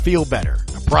feel better.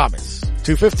 I promise.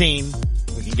 2:15,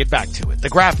 we can get back to it. The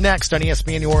Graph next on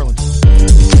ESPN New Orleans.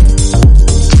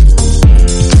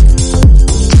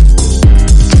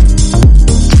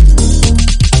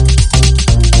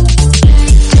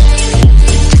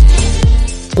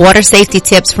 Water safety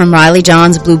tips from Riley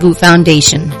John's Blue Boot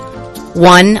Foundation.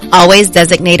 1. Always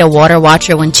designate a water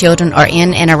watcher when children are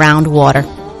in and around water.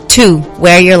 2.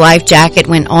 Wear your life jacket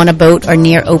when on a boat or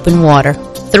near open water.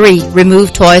 3.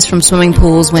 Remove toys from swimming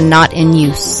pools when not in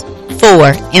use.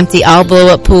 4. Empty all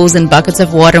blow-up pools and buckets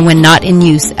of water when not in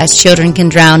use, as children can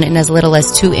drown in as little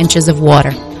as 2 inches of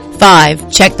water.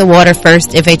 5. Check the water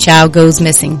first if a child goes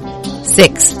missing.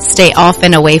 6. Stay off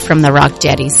and away from the rock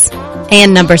jetties.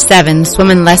 And number 7,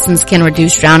 swimming lessons can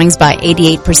reduce drownings by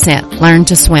 88%. Learn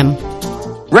to swim.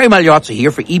 Ray Magliozzi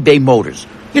here for eBay Motors.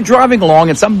 You're driving along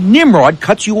and some nimrod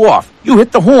cuts you off. You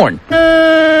hit the horn.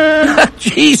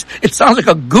 Jeez, it sounds like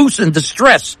a goose in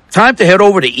distress. Time to head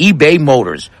over to eBay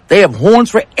Motors. They have horns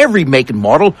for every make and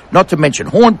model, not to mention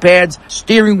horn pads,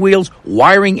 steering wheels,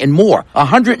 wiring, and more.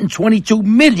 122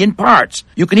 million parts.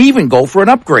 You can even go for an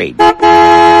upgrade.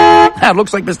 It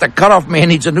looks like Mr. Cutoff Man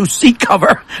needs a new seat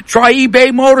cover. Try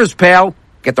eBay Motors, pal.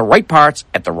 Get the right parts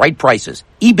at the right prices.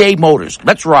 eBay Motors.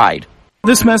 Let's ride.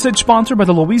 This message sponsored by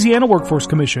the Louisiana Workforce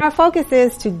Commission. Our focus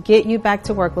is to get you back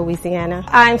to work, Louisiana.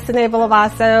 I'm Sinead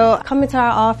Villavaso. Come into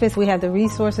our office. We have the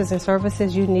resources and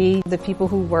services you need. The people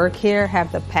who work here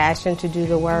have the passion to do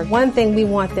the work. One thing we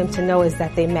want them to know is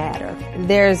that they matter.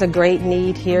 There's a great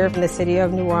need here in the city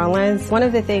of New Orleans. One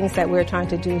of the things that we're trying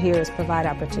to do here is provide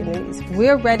opportunities.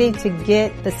 We're ready to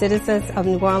get the citizens of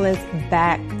New Orleans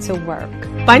back to work.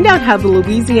 Find out how the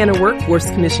Louisiana Workforce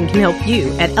Commission can help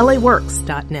you at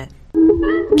laworks.net.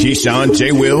 Keyshawn,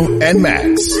 J. Will, and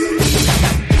Max.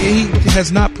 He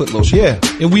has not put lotion. Yeah.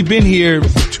 And we've been here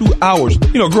for 2 hours.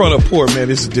 You know, growing up poor, man,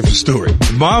 this is a different story.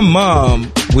 My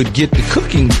mom would get the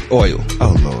cooking oil.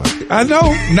 Oh, Lord. I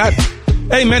know.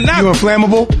 Hey, man, not. You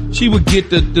inflammable? She would get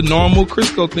the normal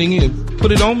Crisco thing and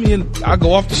put it on me, and I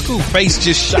go off to school. Face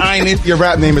just shining. Your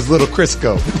rap name is Little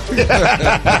Crisco.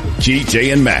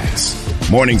 GJ and Max.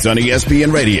 Mornings on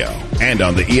ESPN Radio and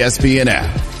on the ESPN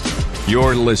app.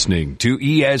 You're listening to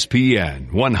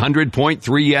ESPN 100.3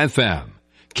 FM,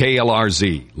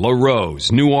 KLRZ, La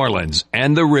Rose, New Orleans,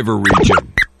 and the River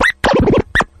Region.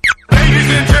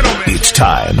 Ladies and gentlemen, it's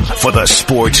time for the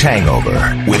Sports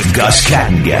Hangover with Gus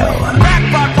Kattengell.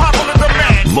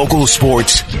 Local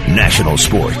sports, national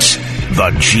sports. The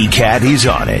G-Cat is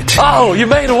on it. Oh, you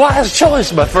made a wise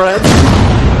choice, my friend.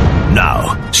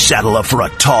 Now, saddle up for a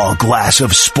tall glass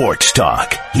of sports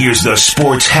talk. Here's the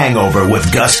Sports Hangover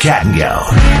with Gus Kattengell.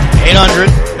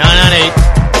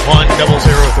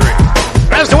 800-998-1003.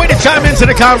 That's the way to chime into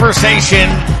the conversation.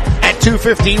 At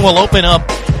 2:15, we'll open up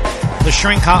the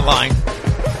shrink hotline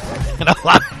and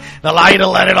allow you to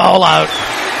let it all out.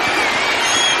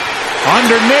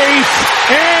 Underneath,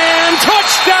 and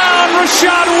touchdown,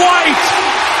 Rachaad White!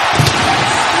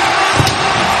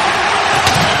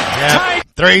 Yeah,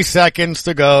 3 seconds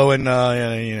to go, and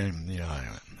I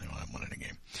won the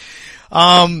game.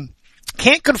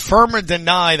 Can't confirm or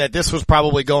deny that this was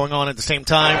probably going on at the same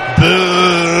time.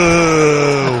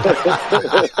 Boo!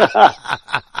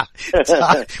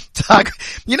 Talk,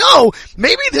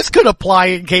 maybe this could apply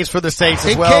in case for the Saints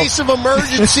as well. In case of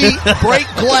emergency, break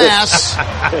glass.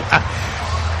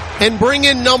 And bring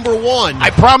in number one. I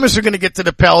promise you're going to get to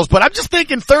the Pels, but I'm just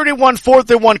thinking 31, 4th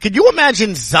and 1. Could you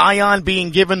imagine Zion being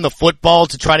given the football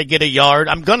to try to get a yard?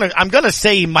 I'm gonna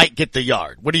say he might get the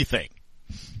yard. What do you think?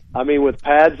 I mean, with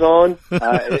pads on,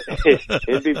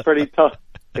 it'd be pretty tough.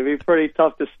 It'd be pretty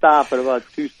tough to stop at about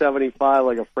 275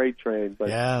 like a freight train. But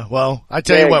yeah, well, I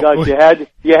tell you what, Gus,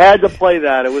 you had to play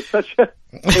that. It was such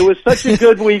a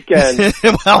good weekend.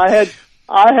 Well,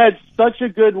 I had such a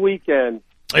good weekend.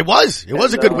 It was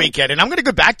a good weekend, and I'm going to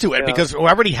go back to it because we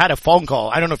already had a phone call.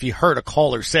 I don't know if you heard a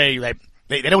caller say that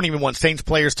they don't even want Saints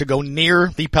players to go near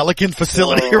the Pelican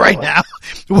facility right now,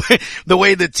 the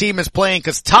way the team is playing,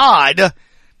 because Todd,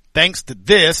 thanks to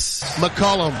this.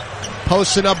 McCollum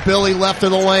posting up Billy left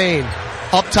of the lane.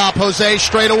 Up top, Jose,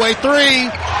 straightaway three. Number 8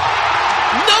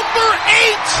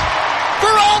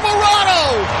 for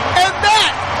Alvarado, and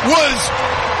that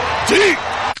was deep.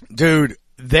 Dude.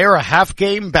 They're a half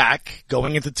game back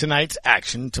going into tonight's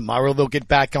action. Tomorrow they'll get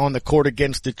back on the court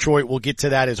against Detroit. We'll get to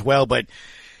that as well, but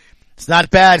it's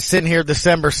not bad sitting here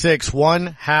December 6th,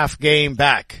 1 half game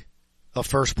back of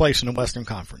first place in the Western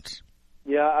Conference.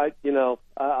 Yeah, I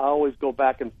always go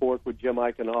back and forth with Jim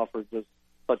Eichenhofer. Does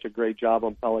such a great job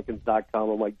on Pelicans.com.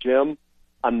 I'm like, Jim,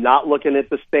 I'm not looking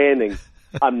at the standings.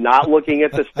 I'm not looking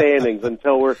at the standings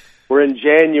until we're in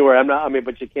January.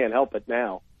 But you can't help it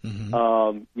now.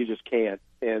 You just can't.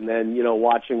 And then,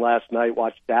 watching last night,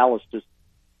 watch Dallas just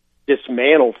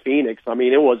dismantle Phoenix. I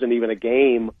mean, it wasn't even a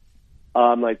game.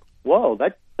 I'm like, whoa,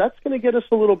 that's going to get us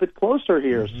a little bit closer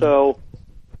here. So,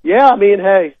 yeah, I mean,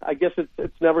 hey, I guess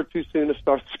it's never too soon to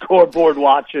start scoreboard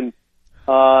watching,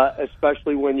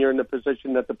 especially when you're in the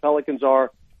position that the Pelicans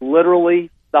are,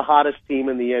 literally the hottest team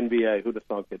in the NBA. Who'd have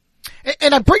thunk it?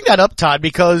 And I bring that up, Todd,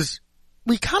 because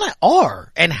we kind of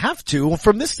are and have to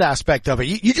from this aspect of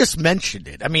it. You just mentioned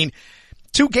it. I mean,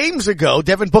 2 games ago,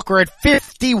 Devin Booker had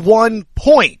 51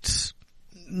 points.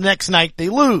 Next night they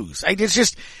lose. It's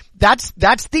just, that's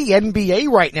the NBA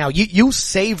right now. You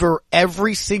savor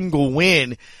every single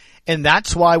win. And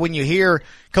that's why when you hear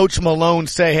Coach Malone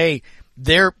say, hey,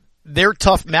 they're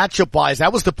tough matchup wise,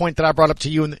 that was the point that I brought up to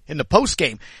you in the post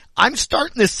game. I'm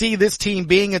starting to see this team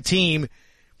being a team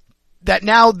that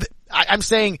now I'm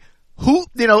saying,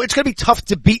 it's going to be tough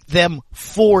to beat them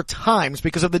 4 times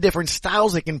because of the different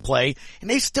styles they can play, and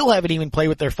they still haven't even played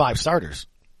with their 5 starters.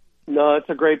 No, that's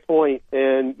a great point.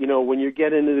 And, when you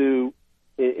get into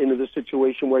the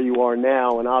situation where you are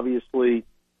now, and obviously,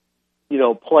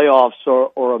 playoffs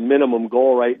are a minimum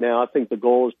goal right now. I think the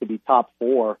goal is to be top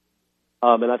 4.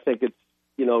 And I think it's,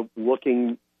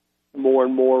 looking more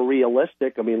and more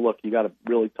realistic. I mean, look, you got a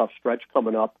really tough stretch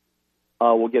coming up.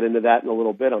 We'll get into that in a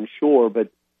little bit, I'm sure. But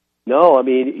no, I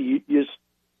mean,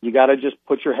 you got to just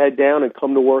put your head down and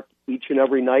come to work each and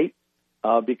every night,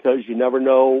 because you never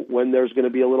know when there's going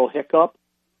to be a little hiccup.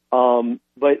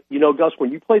 But, Gus,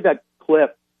 when you play that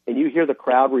clip and you hear the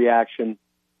crowd reaction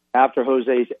after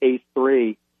Jose's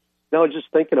 8-3, just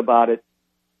thinking about it,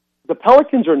 the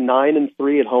Pelicans are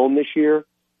 9-3 at home this year.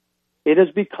 It has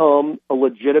become a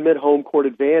legitimate home court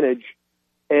advantage.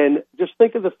 And just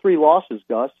think of the 3 losses,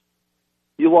 Gus.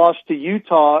 You lost to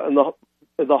Utah in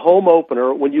the home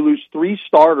opener when you lose 3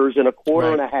 starters in a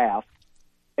quarter and a half,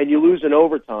 and you lose in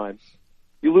overtime.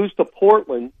 You lose to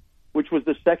Portland, which was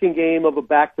the second game of a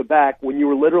back-to-back, when you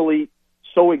were literally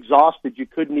so exhausted you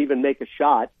couldn't even make a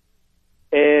shot,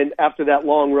 and after that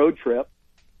long road trip.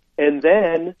 And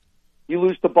then you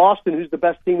lose to Boston, who's the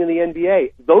best team in the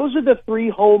NBA. Those are the 3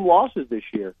 home losses this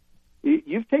year.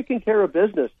 You've taken care of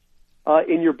business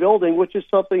in your building, which is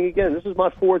something, again, this is my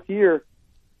 4th year.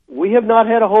 We have not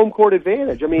had a home court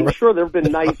advantage. I mean, sure, there have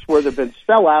been nights where there have been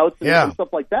sellouts and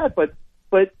stuff like that, but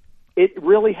it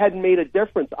really hadn't made a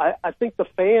difference. I think the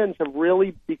fans have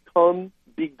really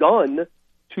begun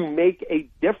to make a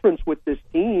difference with this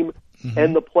team,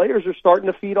 and the players are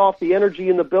starting to feed off the energy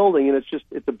in the building, and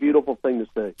it's a beautiful thing to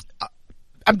see.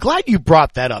 I'm glad you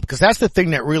brought that up, because that's the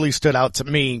thing that really stood out to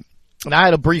me. And I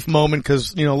had a brief moment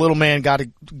because, little man got to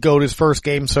go to his first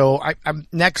game, so I'm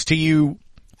next to you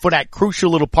for that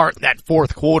crucial little part in that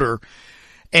 4th quarter.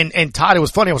 And Todd, it was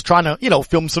funny. I was trying to,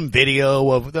 film some video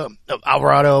of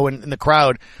Alvarado and the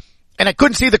crowd, and I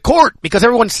couldn't see the court because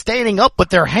everyone's standing up with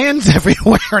their hands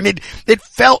everywhere, and it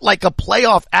felt like a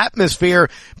playoff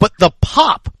atmosphere. But the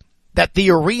pop that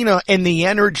the arena and the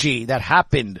energy that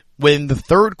happened when the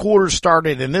 3rd quarter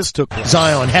started and this took place.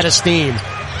 Zion, head of steam.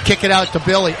 Kick it out to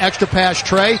Billy. Extra pass,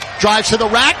 Trey. Drives to the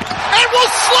rack and will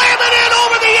slam it in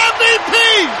over the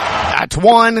MVP. That's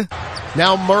 1.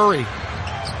 Now Murray.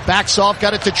 Backs off,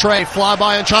 got it to Trey. Fly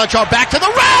by on Chanchar. Back to the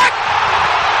rack.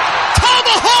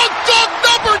 Tomahawk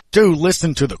dunk number. Dude,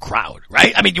 listen to the crowd,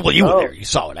 right? I mean, you were there. You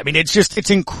saw it. I mean, it's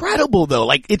incredible though.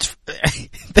 Like,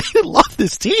 they love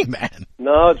this team, man.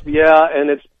 No, and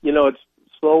it's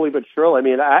slowly but surely. I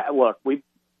mean, look,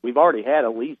 we've already had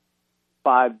at least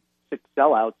 5-6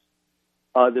 sellouts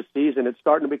this season. It's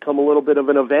starting to become a little bit of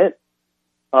an event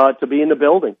to be in the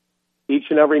building each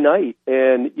and every night.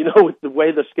 And, with the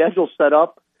way the schedule's set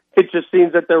up, it just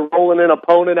seems that they're rolling in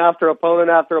opponent after opponent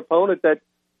after opponent that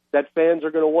fans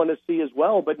are going to want to see as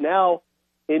well. But now,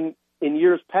 in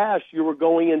years past, you were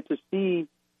going in to see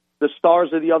the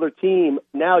stars of the other team.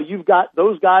 Now you've got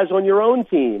those guys on your own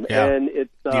team, and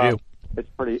it's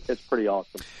pretty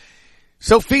awesome.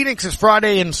 So Phoenix is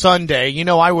Friday and Sunday.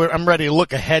 I'm ready to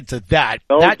look ahead to that.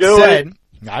 That said,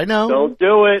 I know. Don't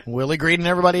do it. Willie Green and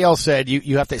everybody else said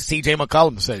you have to. CJ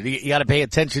McCollum said you got to pay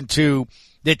attention to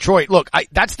Detroit. Look,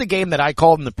 that's the game that I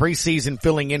called in the preseason,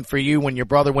 filling in for you when your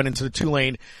brother went into the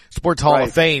Tulane Sports Hall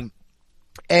of Fame.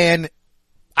 And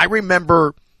I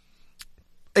remember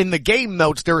in the game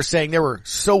notes they were saying they were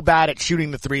so bad at shooting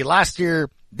the 3 last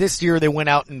year. This year they went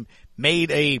out and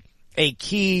made a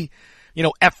key,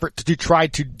 effort to try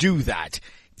to do that.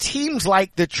 Teams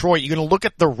like Detroit, you're going to look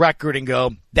at the record and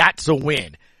go, that's a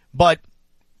win. But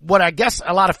what I guess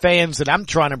a lot of fans that I'm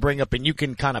trying to bring up, and you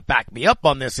can kind of back me up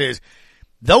on this, is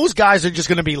those guys are just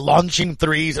going to be launching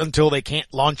threes until they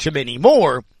can't launch them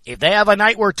anymore. If they have a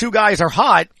night where two guys are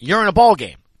hot, you're in a ball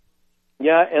game.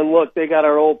 Yeah, and look, they got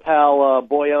our old pal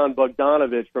Bojan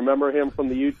Bogdanovic. Remember him from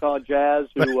the Utah Jazz,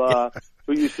 who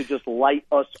used to just light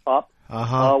us up.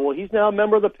 Well, he's now a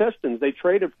member of the Pistons. They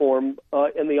traded for him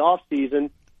in the off season,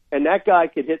 and that guy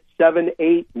could hit 7,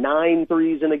 8, 9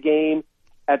 threes in a game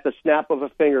at the snap of a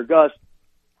finger. Gus,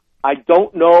 I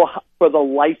don't know for the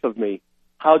life of me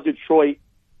how Detroit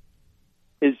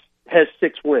has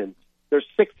 6 wins. They're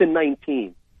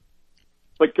 6-19.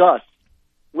 But Gus,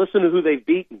 listen to who they've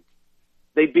beaten.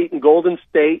 They've beaten Golden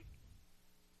State.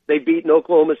 They've beaten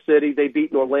Oklahoma City. They've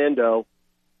beaten Orlando.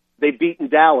 They've beaten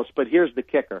Dallas. But here's the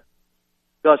kicker.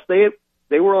 Gus,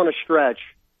 they were on a stretch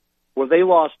where they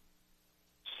lost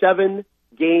 7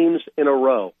 games in a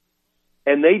row.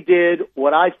 And they did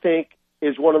what I think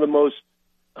is one of the most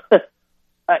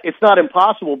it's not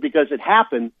impossible because it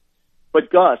happened, but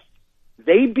Gus,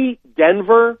 they beat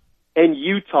Denver and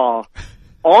Utah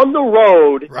on the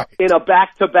road in a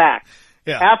back-to-back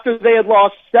after they had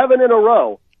lost 7 in a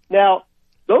row. Now,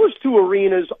 those 2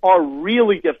 arenas are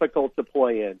really difficult to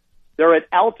play in. They're at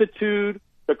altitude.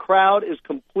 The crowd is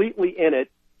completely in it.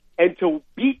 And to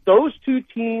beat those 2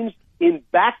 teams in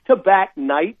back-to-back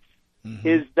nights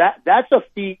that's a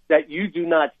feat that you do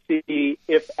not see,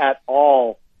 if at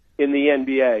all, in the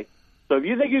NBA. So if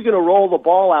you think you're going to roll the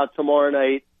ball out tomorrow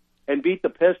night and beat the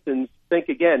Pistons, think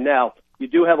again. Now, you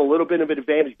do have a little bit of an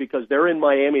advantage because they're in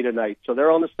Miami tonight, so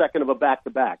they're on the second of a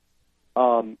back-to-back,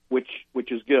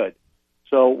 which is good.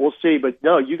 So we'll see. But,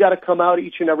 no, you got to come out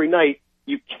each and every night.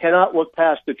 You cannot look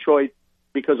past Detroit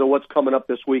because of what's coming up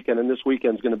this weekend, and this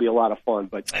weekend's going to be a lot of fun.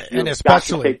 But you've got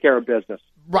to take care of business.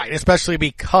 Right, especially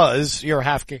because you're a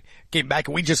half game back,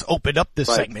 and we just opened up this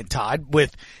segment, Todd,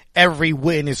 with every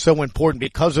win is so important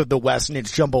because of the West, and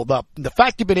it's jumbled up. The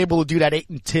fact you've been able to do that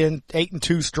 8-10,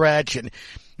 8-2 stretch, and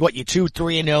you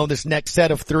 2-3-0 this next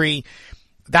set of 3,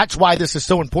 that's why this is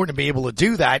so important to be able to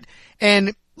do that.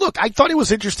 And look, I thought it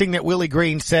was interesting that Willie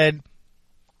Green said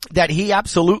that he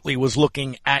absolutely was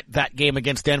looking at that game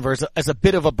against Denver as a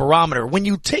bit of a barometer. When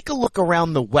you take a look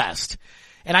around the West,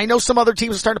 and I know some other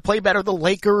teams are starting to play better, the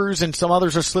Lakers, and some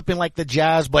others are slipping like the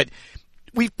Jazz, but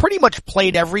we've pretty much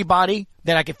played everybody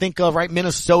that I can think of, right?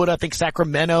 Minnesota, I think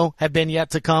Sacramento have been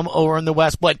yet to come over in the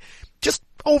West, but just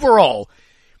overall,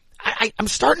 I'm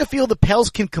starting to feel the Pels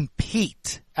can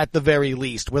compete at the very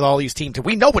least with all these teams.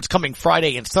 We know what's coming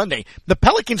Friday and Sunday. The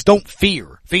Pelicans don't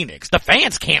fear Phoenix. The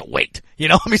fans can't wait.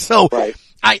 So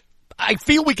I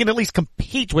feel we can at least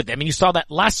compete with them. And you saw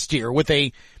that last year with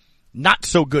a not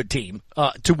so good team,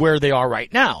 to where they are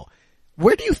right now.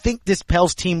 Where do you think this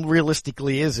Pels team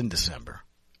realistically is in December?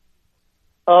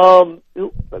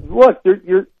 Look,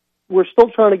 we're still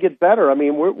trying to get better. I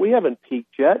mean, we haven't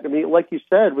peaked yet. I mean, like you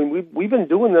said, we've been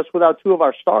doing this without 2 of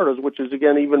our starters, which is,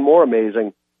 again, even more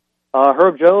amazing.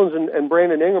 Herb Jones and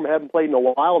Brandon Ingram haven't played in a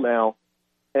while now,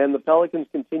 and the Pelicans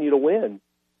continue to win.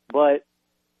 But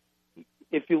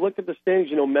if you look at the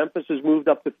standings, Memphis has moved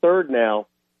up to 3rd now.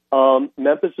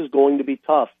 Memphis is going to be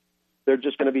tough. They're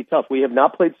just going to be tough. We have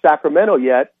not played Sacramento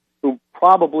yet, who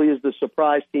probably is the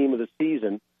surprise team of the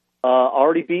season.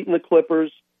 Already beaten the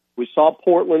Clippers. We saw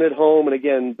Portland at home, and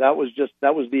again, that was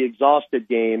the exhausted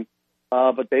game.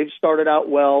 But they've started out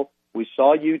well. We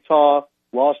saw Utah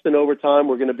lost in overtime.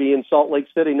 We're going to be in Salt Lake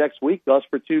City next week, Gus,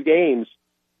 for 2 games.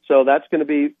 So that's going to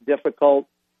be difficult.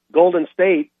 Golden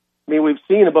State, I mean, we've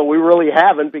seen it, but we really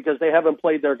haven't because they haven't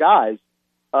played their guys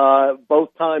both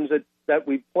times that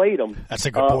we've played them. That's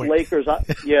a good point. Lakers,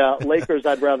 Lakers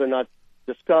I'd rather not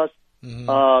discuss,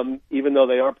 even though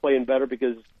they are playing better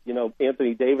because,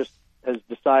 Anthony Davis has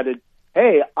decided,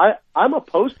 hey, I'm a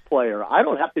post player. I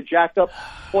don't have to jack up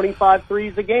 25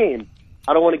 threes a game.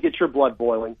 I don't want to get your blood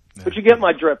boiling. But you get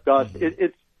my drift, Gus.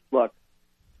 Look,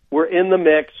 we're in the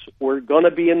mix. We're going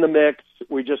to be in the mix.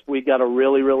 We got a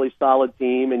really, really solid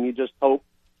team, and you just hope,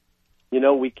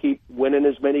 we keep winning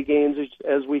as many games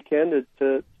as we can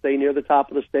to stay near the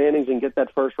top of the standings and get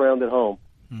that first round at home.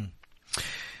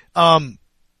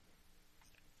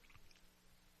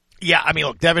 Yeah, I mean,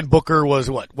 look, Devin Booker was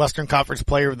Western Conference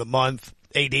Player of the Month.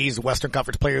 AD's Western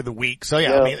Conference Player of the Week. So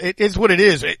yeah, I mean, it is what it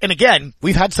is. And again,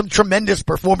 we've had some tremendous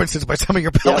performances by some of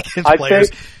your Pelicans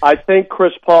players. I think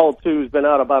Chris Paul too has been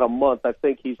out about a month. I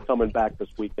think he's coming back this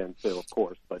weekend too, of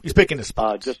course. But he's picking his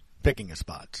spots. Picking his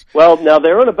spots. Well, now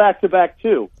they're in a back-to-back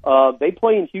too. They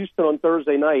play in Houston on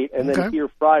Thursday night, and then here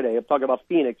Friday. I'm talking about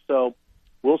Phoenix. So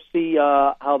we'll see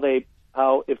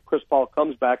how if Chris Paul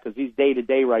comes back because he's day to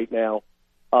day right now.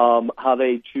 How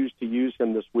they choose to use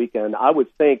him this weekend. I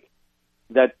would think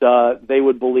that they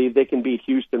would believe they can beat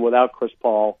Houston without Chris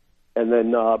Paul, and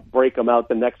then break them out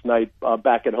the next night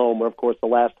back at home, where, of course, the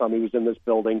last time he was in this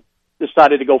building,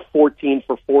 decided to go 14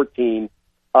 for 14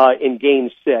 in Game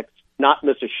 6, not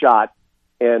miss a shot,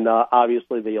 and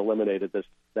obviously they eliminated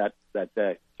that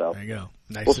day. So there you go.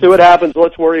 Nice. We'll see what happens.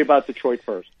 Let's worry about Detroit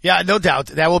first. Yeah, no doubt.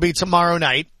 That will be tomorrow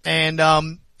night. And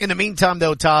in the meantime,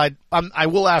 though, Todd, I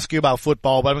will ask you about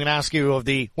football, but I'm going to ask you of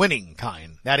the winning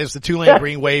kind. That is the Tulane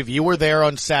Green Wave. You were there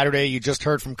on Saturday. You just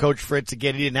heard from Coach Fritz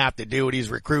again. He didn't have to do it. He's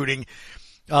recruiting.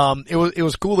 It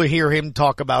was cool to hear him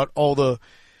talk about all the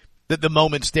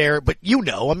moments there. But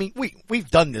I mean,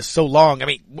 we've done this so long. I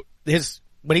mean,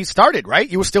 when he started, right?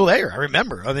 You were still there. I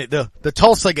remember. I mean, the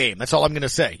Tulsa game. That's all I'm going to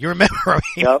say. You remember? I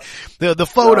mean, yep. the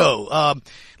photo.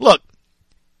 Look,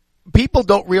 people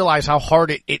don't realize how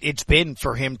hard it's been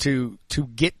for him to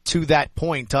get to that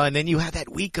point. And then you had that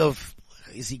week of,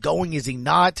 is he going? Is he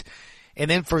not? And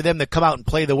then for them to come out and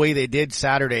play the way they did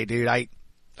Saturday, dude, I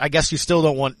guess you still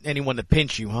don't want anyone to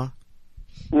pinch you, huh?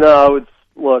 No,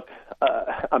 look,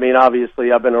 I mean,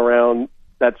 obviously I've been around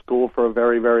that school for a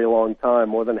very, very long time,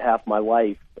 more than half my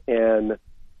life. And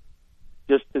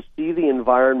just to see the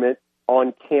environment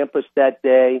on campus that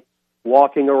day,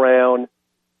 walking around,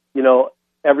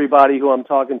 everybody who I'm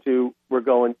talking to, we're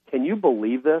going, can you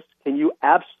believe this? Can you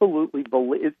absolutely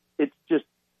believe it?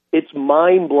 It's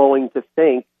mind-blowing to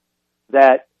think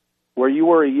that where you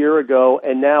were a year ago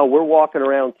and now we're walking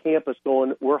around campus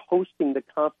going, we're hosting the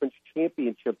conference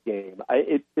championship game.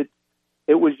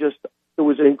 It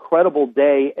was an incredible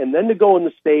day. And then to go in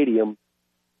the stadium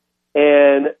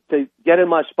and to get in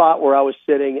my spot where I was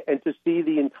sitting and to see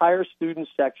the entire student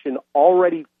section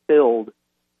already filled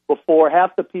before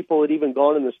half the people had even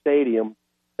gone in the stadium,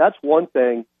 that's one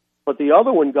thing. But the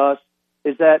other one, Gus,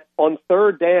 is that on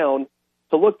third down,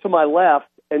 to look to my left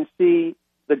and see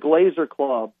the Glazer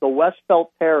Club, the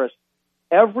Westfelt Terrace,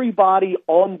 everybody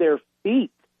on their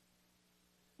feet,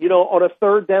 on a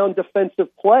third down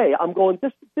defensive play. I'm going,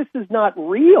 this is not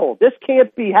real. This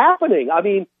can't be happening. I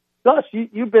mean, Gus,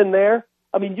 you've been there.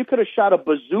 I mean, you could have shot a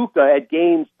bazooka at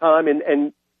games time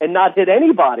and not hit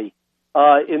anybody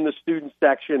in the student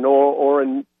section or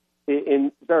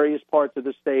in various parts of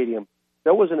the stadium.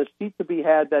 There wasn't a seat to be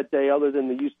had that day other than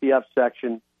the UCF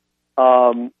section,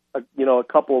 a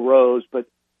couple of rows. But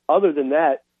other than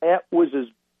that, that's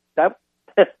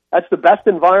the best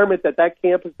environment that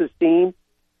campus has seen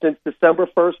since December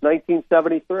 1st,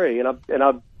 1973. And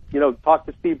I've talked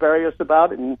to Steve Barrios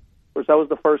about it. And of course, that was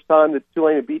the first time that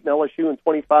Tulane had beaten LSU in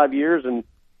 25 years. And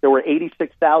there were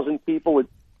 86,000 people at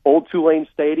Old Tulane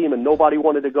Stadium, and nobody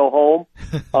wanted to go home.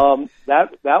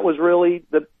 That was really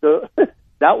that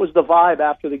was the vibe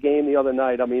after the game the other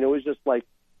night. I mean, it was just like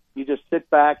you just sit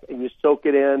back and you soak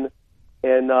it in.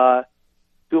 And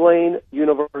Tulane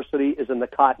University is in the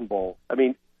Cotton Bowl. I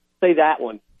mean, say that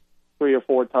one 3 or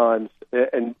 4 times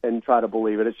and try to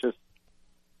believe it. It's just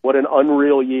what an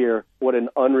unreal year. What an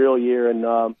unreal year.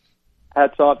 And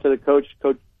hats off to the Coach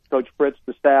Fritz,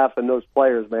 the staff, and those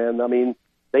players, man. I mean,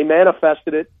 they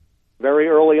manifested it very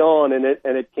early on, and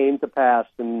it came to pass.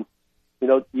 And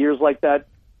years like that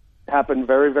happen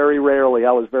very, very rarely.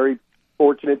 I was very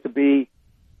fortunate to be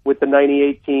with the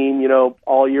 '98 team,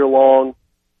 all year long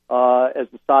as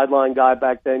the sideline guy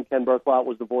back then. Ken Berthelot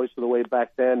was the voice of the wave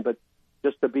back then, but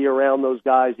just to be around those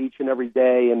guys each and every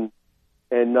day, and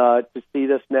to see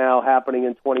this now happening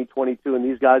in 2022, and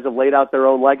these guys have laid out their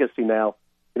own legacy now.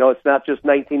 It's not just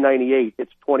 1998;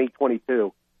 it's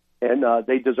 2022. And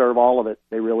they deserve all of it.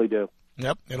 They really do.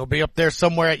 Yep. It'll be up there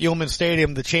somewhere at Yulman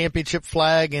Stadium, the championship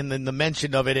flag and then the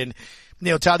mention of it. And,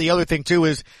 Todd, the other thing, too,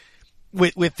 is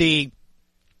with the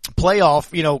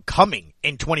playoff, coming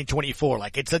in 2024,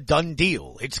 like it's a done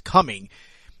deal. It's coming.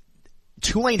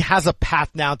 Tulane has a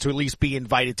path now to at least be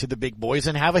invited to the big boys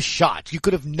and have a shot. You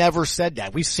could have never said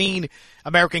that. We've seen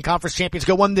American Conference champions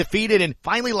go undefeated, and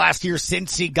finally last year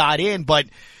Cincy got in, but,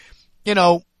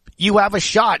 you have a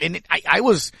shot. And I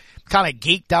was kind of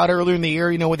geeked out earlier in the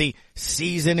year, with the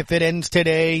season, if it ends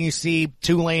today, you see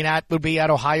Tulane would be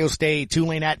at Ohio State,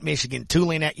 Tulane at Michigan,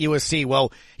 Tulane at USC.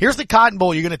 Well, here's the Cotton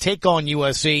Bowl. You're going to take on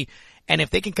USC. And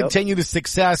if they can continue the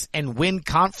success and win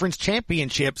conference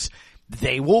championships,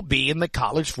 they will be in the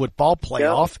college football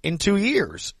playoff in 2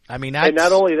 years. I mean, and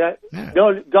not only that,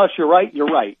 no, Gus, you're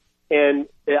right. And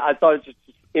I thought it's just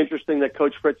interesting that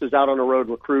Coach Fritz is out on the road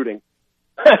recruiting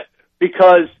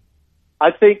because I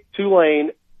think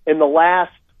Tulane in the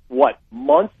last,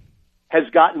 month has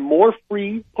gotten more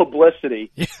free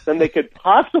publicity than they could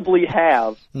possibly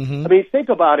have. Mm-hmm. I mean, think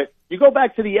about it. You go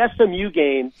back to the SMU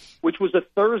game, which was a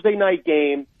Thursday night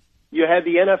game. You had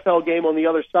the NFL game on the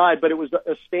other side, but it was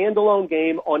a standalone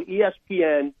game on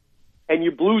ESPN, and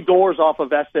you blew doors off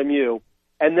of SMU.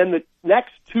 And then the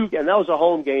next two, and that was a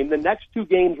home game, the next two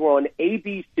games were on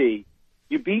ABC.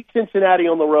 You beat Cincinnati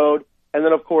on the road, and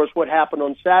then, of course, what happened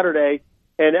on Saturday,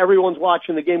 and everyone's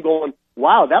watching the game going,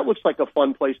 wow, that looks like a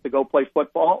fun place to go play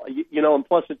football. You know, and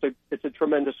plus it's a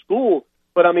tremendous school.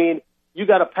 But, I mean, you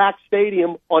got a packed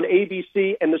stadium on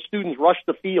ABC, and the students rush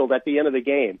the field at the end of the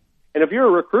game. And if you're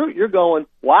a recruit, you're going,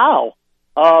 wow,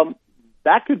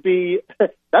 that could be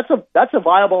that's a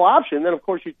viable option. And then, of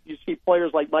course, you see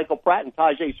players like Michael Pratt and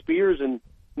Tyjae Spears and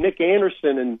Nick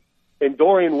Anderson and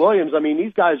Dorian Williams. I mean,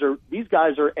 these guys are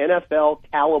NFL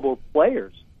caliber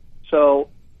players. So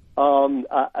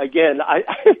again,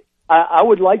 I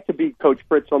would like to be Coach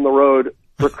Fritz on the road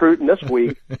recruiting this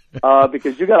week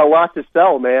because you got a lot to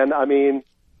sell, man. I mean,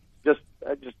 just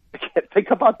think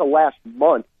about the last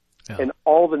month. Yeah. And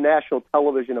all the national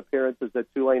television appearances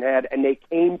that Tulane had, and they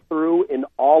came through in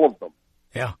all of them.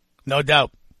 Yeah, no doubt.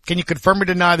 Can you confirm or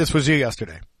deny this was you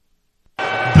yesterday? Boo!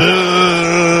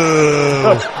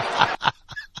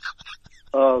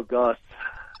 Oh, gosh.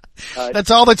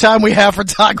 That's all the time we have for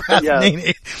Todd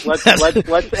Graffagnini. Yeah. Let's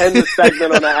end the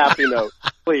segment on a happy note,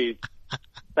 please.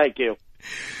 Thank you.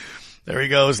 There he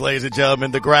goes, ladies and gentlemen,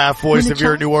 the Graf, voice of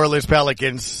your New Orleans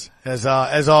Pelicans. As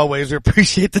always, we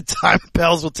appreciate the time.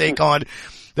 Pels will take on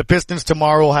the Pistons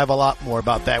tomorrow. We'll have a lot more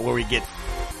about that when we get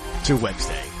to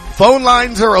Wednesday. Phone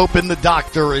lines are open. The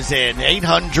doctor is in.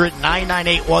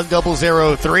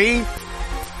 800-998-1003.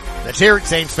 Let's hear it,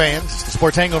 Saints fans. It's the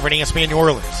Sports Hangover in ESPN New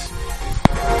Orleans.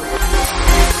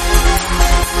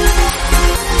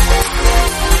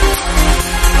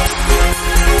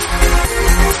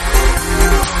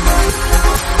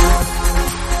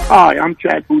 Hi, I'm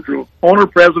Chad Boudreau,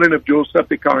 owner-president of Joe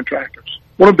Septic Contractors.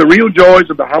 One of the real joys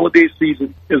of the holiday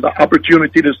season is the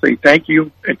opportunity to say thank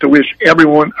you and to wish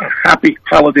everyone a happy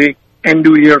holiday and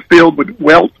new year filled with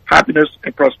wealth, happiness,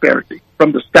 and prosperity.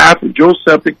 From the staff of Joe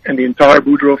Septic and the entire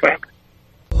Boudreau family.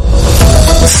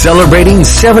 Celebrating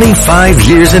 75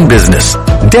 years in business,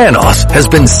 Danos has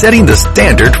been setting the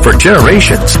standard for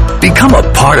generations. Become a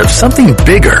part of something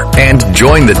bigger and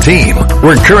join the team.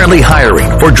 We're currently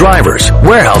hiring for drivers,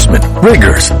 warehousemen,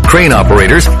 riggers, crane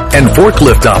operators, and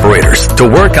forklift operators to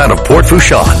work out of Port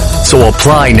Fourchon. So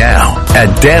apply now at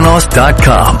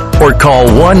Danos.com or call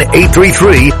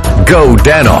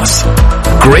 1-833-GO-DANOS.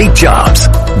 Great jobs,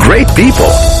 great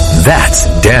people. That's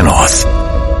Danos.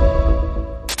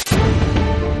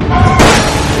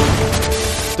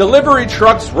 Delivery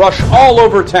trucks rush all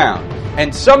over town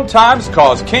and sometimes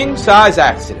cause king-size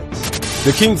accidents.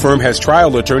 The King Firm has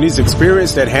trial attorneys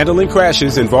experienced at handling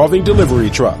crashes involving delivery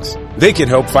trucks. They can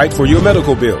help fight for your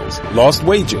medical bills, lost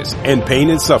wages, and pain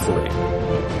and suffering.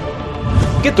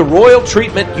 Get the royal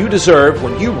treatment you deserve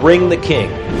when you ring the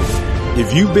King.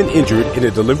 If you've been injured in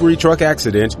a delivery truck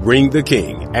accident, ring the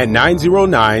King at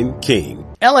 909-KING.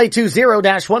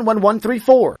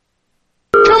 LA20-11134.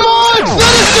 Come on,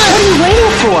 citizen! What are you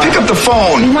waiting for? Pick up the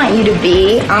phone. We want you to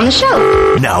be on the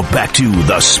show. Now back to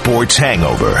the Sports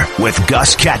Hangover with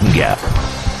Gus Kattengell.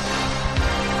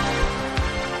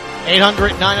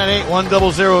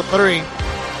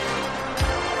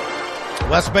 800-998-1003.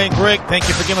 West Bank Rick, thank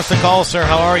you for giving us a call, sir.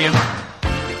 How are you?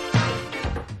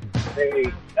 Hey,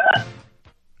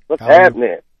 what's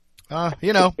happening?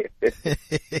 You know.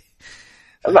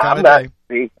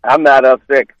 I'm not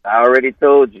upset. I already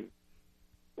told you.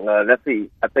 Let's see.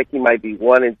 I think he might be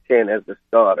 1-10 as the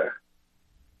starter.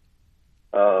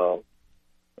 And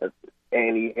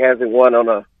he hasn't won on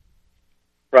a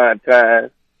prime time.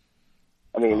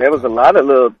 I mean, there was a lot of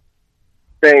little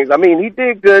things. I mean, he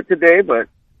did good today, the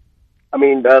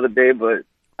other day, but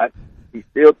he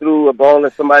still threw a ball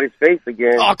in somebody's face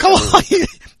again. Oh, come on. You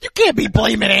can't be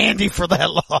blaming Andy for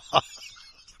that loss.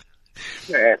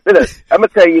 Man, I'm gonna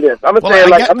tell you this. I'm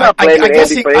not blaming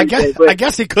Andy for anything. I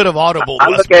guess he could have audibled. I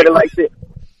look at it like this: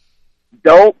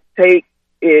 don't take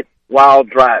it while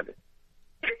driving.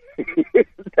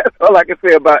 That's all I can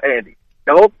say about Andy.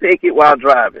 Don't take it while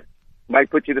driving. Might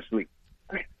put you to sleep.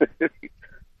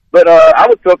 But I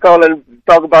was still calling to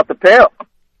talk about the Pels.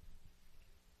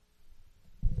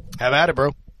 Have at it,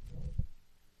 bro.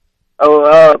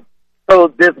 So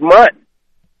this month.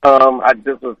 I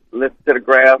just was listening to the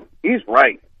graph. He's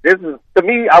right. This is, to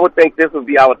me, I would think this would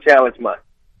be our challenge month.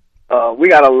 We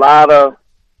got a lot of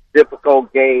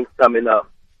difficult games coming up,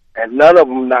 and none of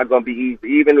them not going to be easy,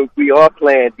 even if we are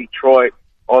playing Detroit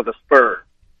or the Spurs.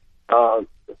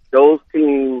 Those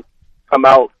teams come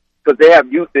out because they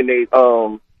have youth in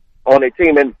on their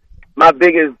team. And my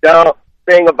biggest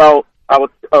thing about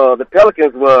the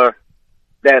Pelicans were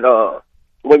that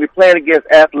when we're playing against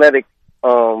athletic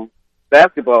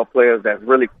basketball players that's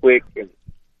really quick and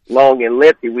long and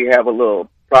lengthy, we have a little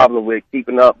problem with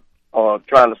keeping up or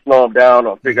trying to slow them down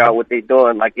or figure out what they're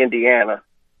doing, like Indiana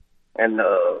and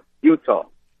Utah.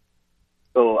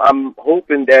 So I'm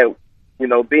hoping that, you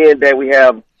know, being that we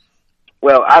have,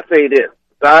 well, I say this,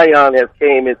 Zion has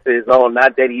came into his own,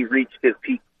 not that he reached his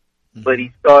peak, but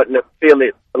he's starting to feel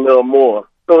it a little more.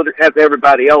 So has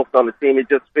everybody else on the team. It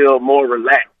just feels more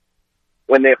relaxed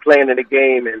when they're playing in the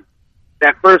game. And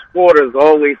that first quarter has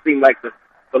always seemed like the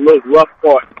little rough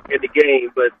part in the game,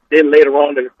 but then later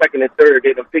on in the second and third,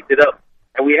 they done picked it up.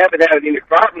 And we haven't had any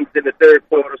problems in the third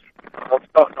quarter.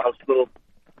 Starting off slow.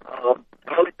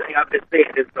 The only thing I've been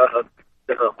saying is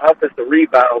the offensive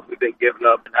rebounds we've been giving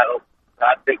up, and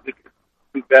I think we can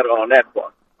do better on that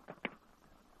part.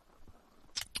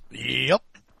 Yep.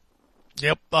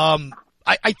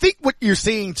 I think what you're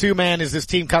seeing too, man, is this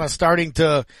team kind of starting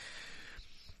to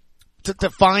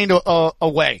find a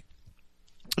way,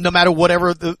 no matter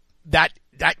whatever that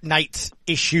night's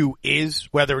issue is,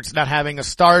 whether it's not having a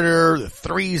starter, the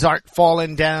threes aren't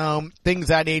falling down, things of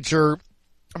that nature.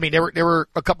 I mean, there were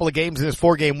a couple of games in this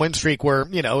 4-game win streak where,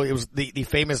 you know, it was the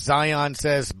famous Zion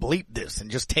says, bleep this, and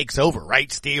just takes over,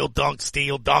 right? Steal, dunk,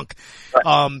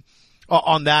 on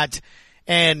that.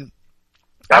 And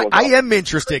I am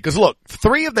interested because look,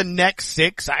 3 of the next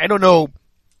 6, I don't know,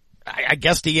 I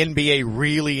guess the NBA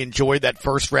really enjoyed that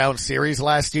first round series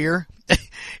last year.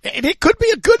 And it could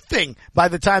be a good thing by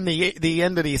the time the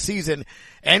end of the season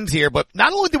ends here. But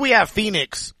not only do we have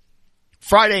Phoenix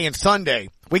Friday and Sunday,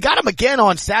 we got them again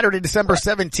on Saturday, December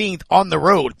 17th on the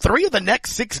road. 3 of the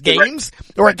next 6 games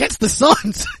are against the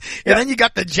Suns. And then you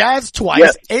got the Jazz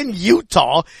twice in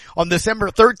Utah on December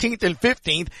 13th and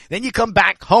 15th. Then you come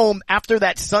back home after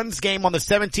that Suns game on the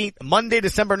 17th, Monday,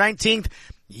 December 19th.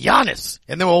 Giannis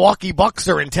and the Milwaukee Bucks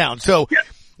are in town. So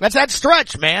that's that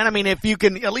stretch, man. I mean, if you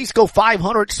can at least go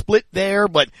 500 split there,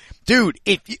 but dude,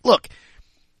 look,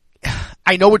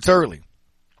 I know it's early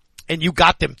and you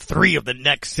got them 3 of the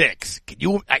next 6. Can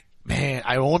you, I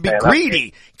don't want to be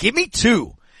greedy. Give me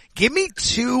 2. Give me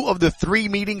 2 of the 3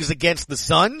 meetings against the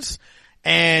Suns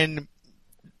and,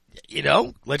 you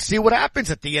know, let's see what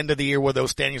happens at the end of the year where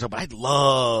those standings are. But I'd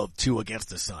love 2 against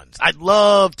the Suns. I'd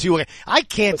love 2. I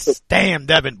can't stand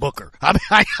Devin Booker. I mean,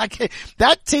 I can't.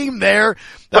 That team there,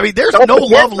 I mean, there's no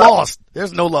love lost.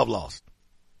 There's no love lost.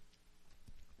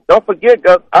 Don't forget,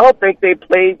 Gus, I don't think they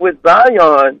played with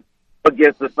Zion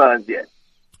against the Suns yet.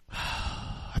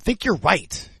 I think you're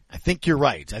right. I think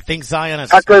Zion has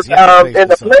because in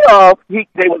the playoffs,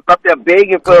 they was up there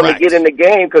begging for him to get in the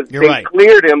game because they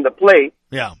cleared him to play.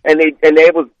 Yeah, and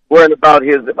they was worried about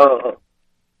his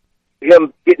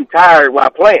him getting tired while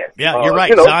playing. Yeah, you're right.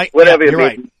 You know, whatever you're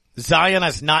right. Zion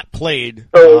has not played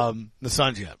the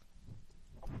Suns yet.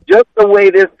 Just the way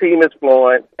this team is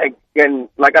flowing, and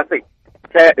like I say,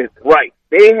 Cat is right.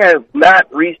 They have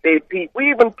not reached their peak.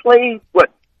 We even played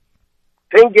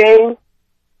 10 games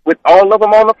with all of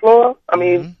them on the floor. I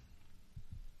mean,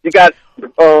 you got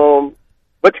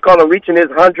reaching his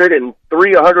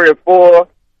 103, 104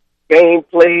 game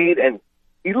played, and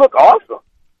he looked awesome.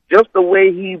 Just the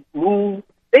way he moved.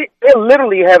 They're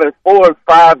literally having 4 and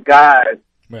 5 guys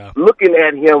looking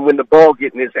at him when the ball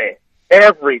gets in his hand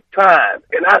every time.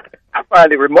 And I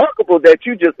find it remarkable that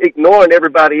you just ignoring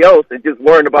everybody else and just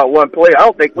worrying about one player. I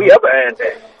don't think we ever had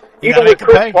that. Even when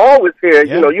Chris Paul was here,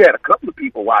 you know, you had a couple of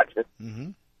people watching.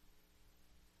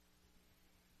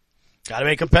 Gotta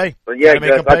make him pay. But yeah, gotta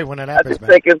make him pay when it happens, I just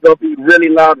think it's going to be really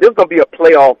loud. This is going to be a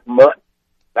playoff month.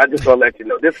 I just want to let you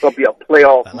know, this is going to be a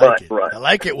playoff month run. I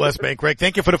like it, West Bank. Greg,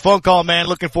 thank you for the phone call, man.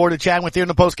 Looking forward to chatting with you in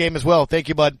the post game as well. Thank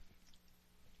you, bud.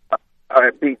 All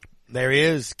right, Pete. There he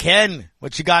is. Ken,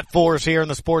 what you got for us here in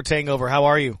the Sports Hangover? How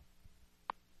are you?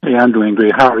 Hey, I'm doing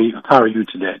great. How are you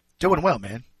today? Doing well,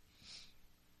 man.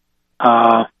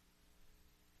 I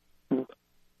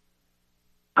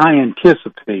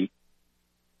anticipate,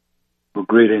 with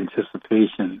great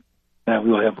anticipation, that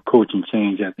we'll have a coaching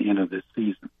change at the end of this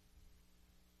season,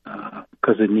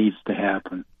 because it needs to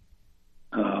happen.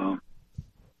 I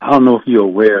don't know if you're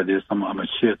aware of this. I'm going to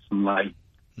shed some light,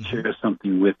 share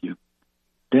something with you.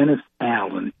 Dennis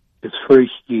Allen, his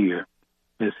first year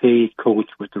as head coach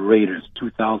with the Raiders,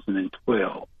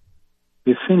 2012,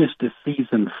 they finished the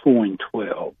season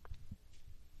 4-12.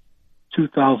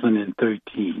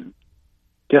 2013,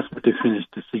 guess what they finished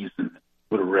the season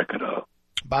with a record of?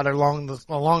 About along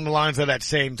the lines of that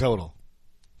same total.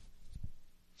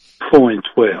 4-12.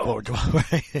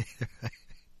 4-12.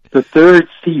 His third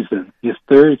season,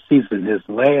 his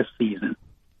last season,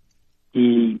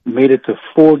 he made it to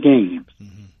 4 games.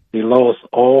 They lost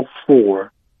all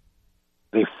 4.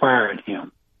 They fired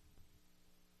him.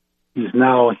 He's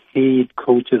now head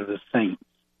coach of the Saints.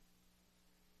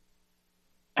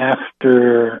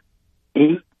 after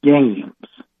 8 games,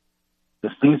 the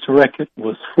Saints' record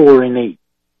was 4-8.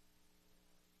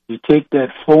 You take that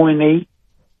 4-8,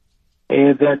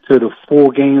 add that to the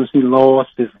 4 games he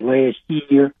lost his last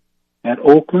year at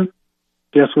Oakland.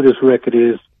 Guess what his record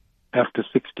is after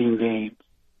 16 games?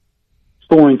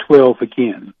 4-12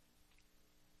 again.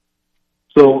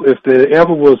 So if there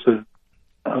ever was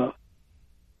a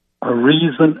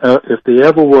reason, if there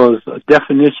ever was a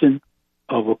definition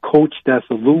of a coach that's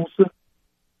a loser,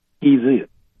 he's it.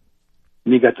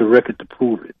 And he got the record to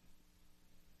prove it.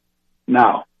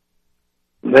 Now,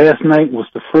 last night was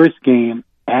the first game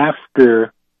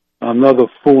after another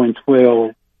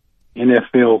 4-12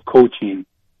 NFL coaching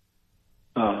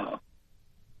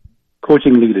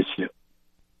leadership.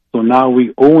 So now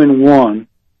we 0-1,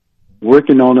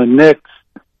 working on the next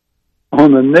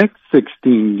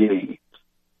 16 games.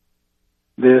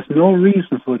 There's no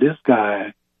reason for this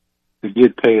guy to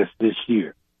get past this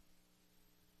year.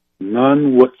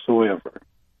 None whatsoever.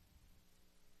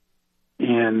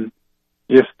 And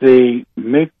if they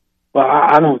make, well,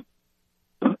 I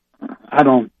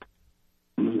don't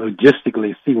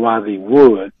logistically see why they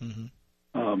would,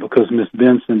 because Miss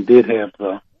Benson did have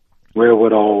the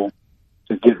wherewithal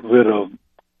to get rid of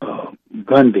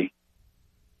Gundy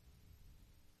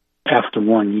after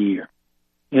 1 year.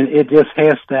 And it just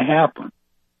has to happen.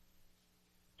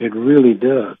 It really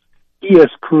does. He has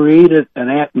created an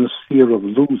atmosphere of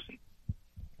losing.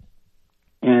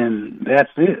 And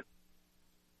that's it.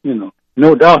 You know,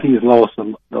 no doubt he's lost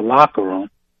the locker room.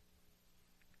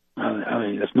 I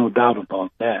mean, there's no doubt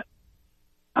about that.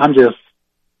 I'm just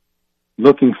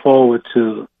looking forward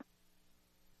to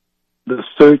the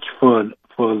search for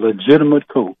a legitimate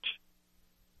coach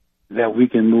that we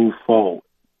can move forward.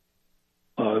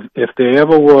 If there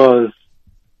ever was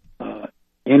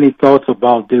any thoughts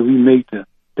about that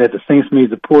the Saints made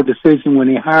the poor decision when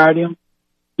they hired him,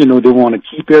 you know, they want to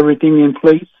keep everything in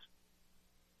place,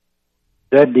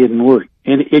 that didn't work.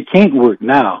 And it can't work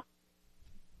now.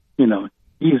 You know,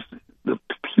 the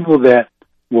people that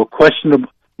were questionable,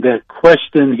 that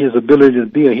question his ability to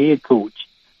be a head coach,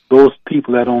 those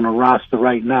people that are on the roster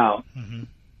right now,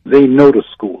 they know the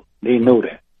school. They know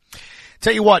that.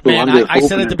 Tell you what, man, I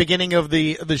said at the beginning of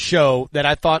the show that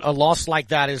I thought a loss like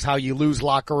that is how you lose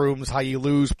locker rooms, how you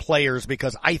lose players,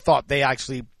 because I thought they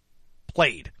actually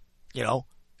played, you know,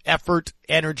 effort,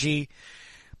 energy,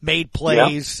 made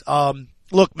plays. Yeah.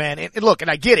 Look, man, and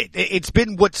I get it. It's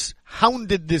been what's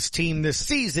hounded this team this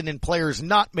season in players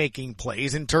not making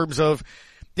plays in terms of,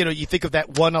 you know, you think of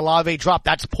that one Olave drop,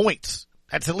 that's points.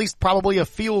 That's at least probably a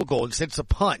field goal instead it's a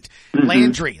punt.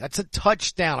 Landry, that's a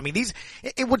touchdown. I mean,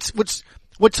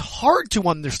 what's hard to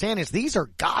understand is these are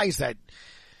guys that,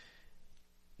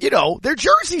 you know, they're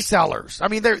jersey sellers. I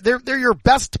mean, they're your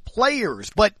best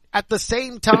players, but at the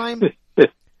same time,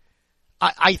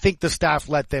 I think the staff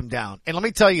let them down. And let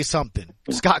me tell you something.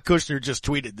 Scott Kushner just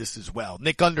tweeted this as well.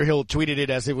 Nick Underhill tweeted it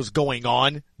as it was going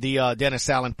on, the Dennis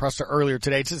Allen presser earlier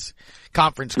today. It's his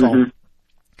conference call.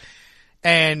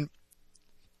 And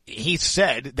he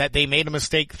said that they made a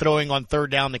mistake throwing on third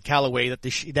down to Callaway,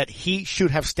 that he should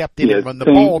have stepped in and run the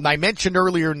ball. And I mentioned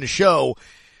earlier in the show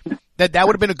that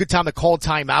would have been a good time to call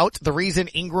timeout. The reason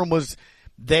Ingram was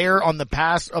there on the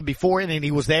pass before and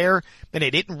he was there and they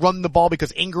didn't run the ball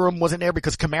because Ingram wasn't there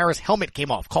because Kamara's helmet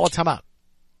came off. Call a timeout.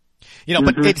 You know,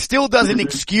 but it still doesn't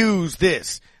excuse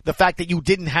this. The fact that you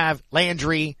didn't have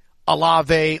Landry,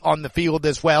 Olave on the field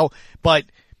as well, but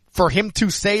for him to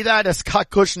say that, as Scott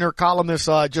Kushner, columnist,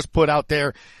 just put out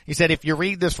there, he said, if you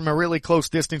read this from a really close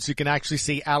distance, you can actually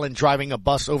see Allen driving a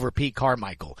bus over Pete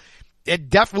Carmichael. It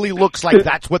definitely looks like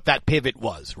that's what that pivot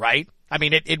was, right? I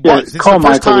mean, it was. It's the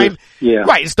first time,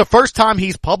 right, it's the first time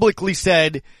he's publicly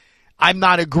said, I'm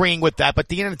not agreeing with that, but at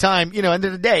the end of the time, you know, end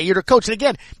of the day, you're the coach. And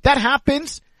again, that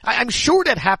happens, I'm sure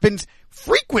that happens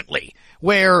frequently,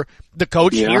 where the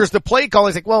coach hears the play call,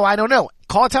 he's like, well, I don't know,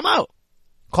 call a timeout.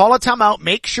 Call a timeout.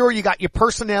 Make sure you got your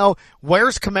personnel.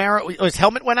 Where's Kamara? His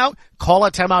helmet went out. Call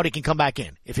a timeout. He can come back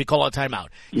in if you call a timeout.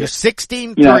 You're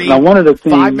 16-3,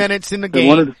 5 minutes in the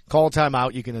game. Call a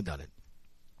timeout. You can have done it.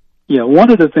 Yeah,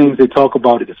 one of the things they talk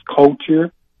about is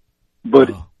culture, but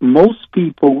most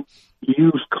people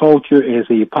use culture as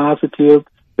a positive,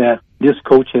 that this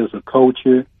coach has a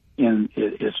culture and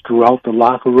it's throughout the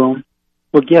locker room.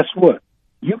 Well, guess what?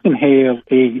 You can have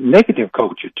a negative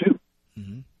culture too.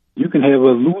 You can have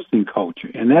a losing culture,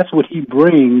 and that's what he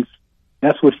brings.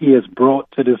 That's what he has brought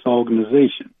to this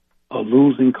organization, a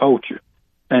losing culture.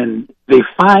 And they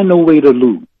find a way to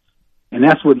lose, and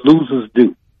that's what losers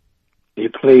do. They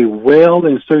play well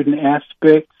in certain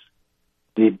aspects.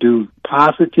 They do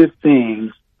positive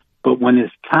things, But when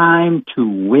it's time to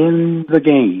win the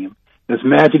game, as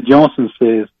Magic Johnson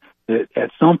says, that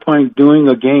at some point during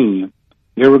a game,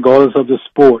 irregardless of the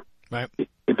sport, right,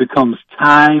 it becomes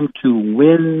time to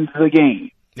win the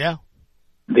game. Yeah.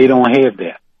 They don't have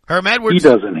that. Herm Edwards, he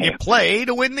doesn't have you play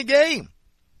to win the game.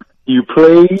 You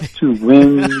play to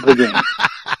win the game.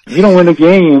 If you don't win the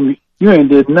game, you ain't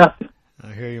did nothing.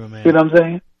 I hear you, man. See what I'm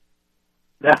saying?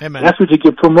 Hey, man. That's what you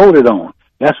get promoted on.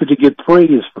 That's what you get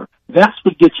praised for. That's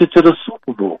what gets you to the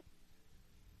Super Bowl.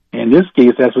 In this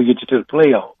case, that's what gets you to the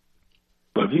playoffs.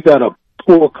 But if you got a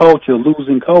poor culture,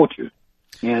 losing culture,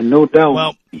 and no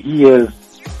doubt he has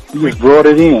brought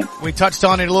it in. We touched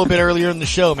on it a little bit earlier in the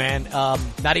show, man.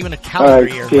 Not even a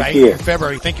calendar year, right? In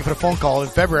February. Thank you for the phone call. In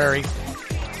February,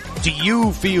 do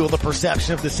you feel the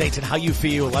perception of the Saints and how you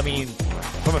feel? I mean,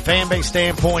 from a fan base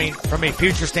standpoint, from a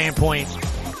future standpoint,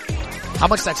 how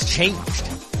much that's changed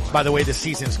by the way this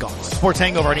season's gone? Sports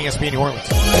Hangover on ESPN New Orleans.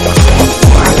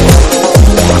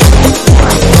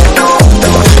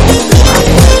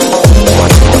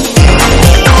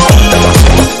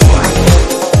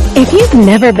 If you've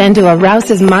never been to a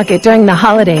Rouse's Market during the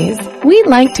holidays, we'd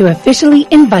like to officially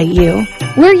invite you.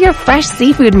 We're your fresh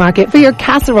seafood market for your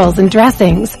casseroles and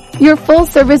dressings, your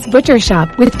full-service butcher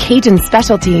shop with Cajun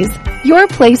specialties, your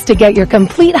place to get your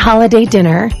complete holiday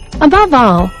dinner. Above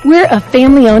all, we're a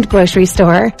family-owned grocery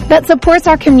store that supports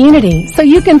our community so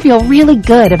you can feel really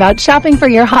good about shopping for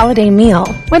your holiday meal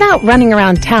without running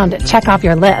around town to check off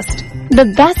your list.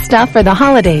 The best stuff for the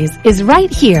holidays is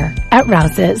right here at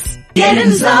Rouse's. Get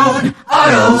in zone,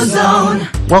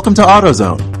 AutoZone. Welcome to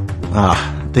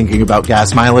AutoZone. Thinking about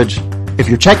gas mileage? If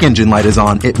your check engine light is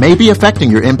on, it may be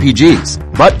affecting your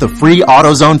MPGs, but the free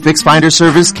AutoZone Fix Finder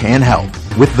service can help.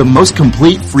 With the most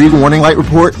complete free warning light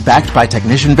report backed by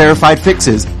technician verified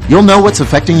fixes, you'll know what's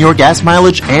affecting your gas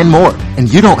mileage and more,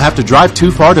 and you don't have to drive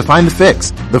too far to find the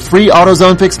fix. The free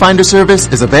AutoZone Fix Finder service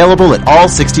is available at all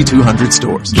 6,200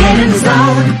 stores. Get in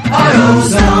zone,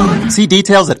 AutoZone. See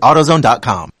details at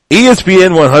AutoZone.com.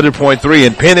 ESPN 100.3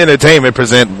 and Penn Entertainment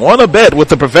present Wanna Bet with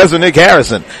the Professor Nick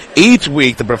Harrison. Each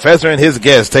week, the professor and his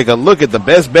guests take a look at the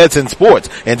best bets in sports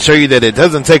and show you that it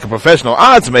doesn't take a professional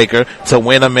odds maker to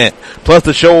win a mint. Plus,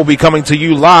 the show will be coming to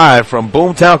you live from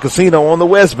Boomtown Casino on the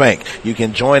West Bank. You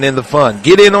can join in the fun,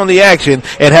 get in on the action,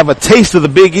 and have a taste of the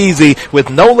Big Easy with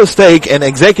Nola Steak and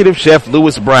executive chef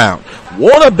Louis Brown.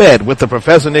 Wanna Bet with the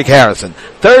Professor Nick Harrison.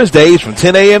 Thursdays from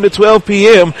 10 a.m. to 12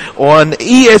 p.m. on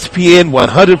ESPN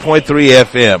 100.3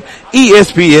 FM.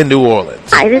 ESPN New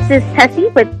Orleans. Hi, this is Tessie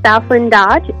with Southland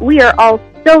Dodge. We are all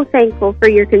so thankful for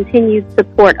your continued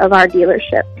support of our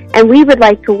dealership. And we would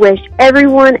like to wish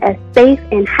everyone a safe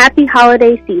and happy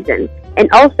holiday season and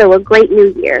also a great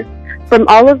new year. From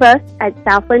all of us at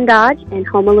Southland Dodge in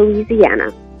Houma,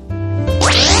 Louisiana.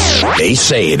 They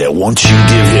say that once you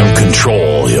give him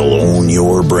control, he'll own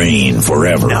your brain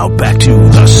forever. Now back to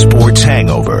the Sports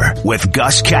Hangover with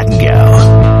Gus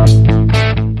Kattengell.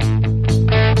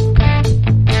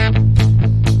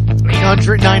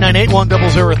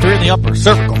 800-998-1003 in the upper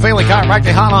cervical family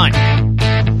chiropractic hotline.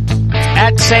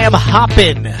 At Sam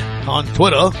Hoppin on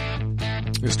Twitter.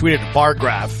 Just tweeted a bar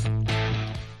graph.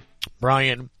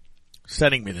 Brian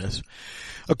sending me this.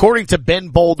 According to Ben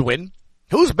Baldwin.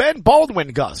 Who's Ben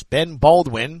Baldwin, Gus? Ben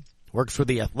Baldwin works for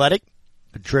The Athletic,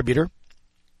 contributor.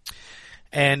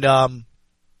 And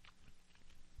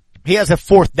he has a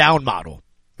fourth down model,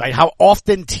 right? How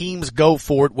often teams go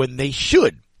for it when they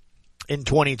should in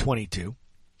 2022.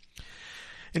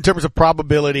 In terms of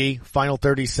probability, final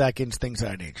 30 seconds, things of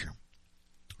that nature.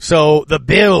 So the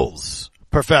Bills,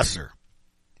 Professor,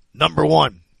 number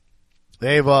one.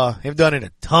 They've done it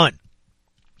a ton.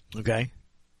 Okay.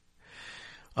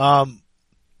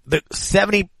 The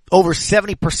over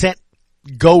 70%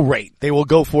 go rate. They will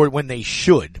go for it when they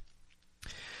should.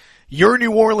 Your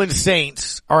New Orleans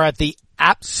Saints are at the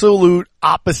absolute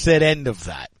opposite end of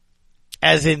that.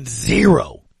 As in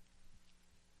 0.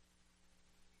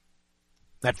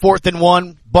 That 4th and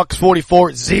 1, Bucks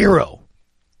 44, 0.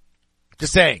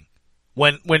 Just saying.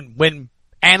 When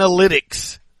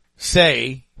analytics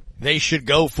say they should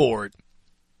go for it,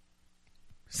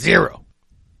 0.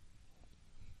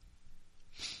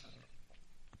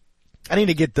 I need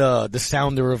to get the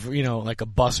sounder of, like a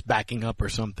bus backing up or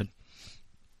something.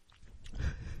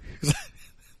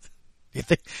 You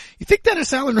think that is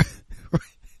sounding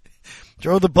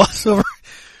drove the bus over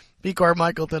B.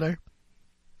 Carmichael today?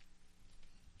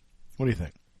 What do you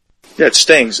think? Yeah, it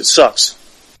stings. It sucks.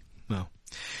 No.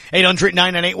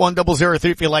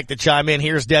 800-998-1003 if you'd like to chime in.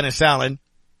 Here's Dennis Allen,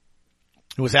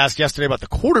 who was asked yesterday about the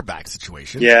quarterback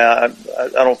situation. Yeah, I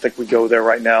don't think we go there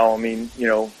right now. I mean,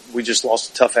 we just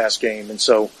lost a tough-ass game, and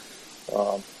so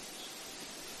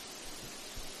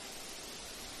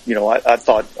I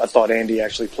thought Andy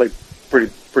actually played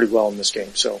pretty well in this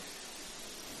game. So,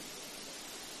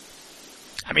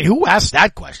 I mean, who asked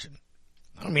that question?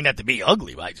 I don't mean that to be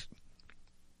ugly, but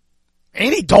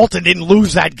Andy Dalton didn't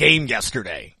lose that game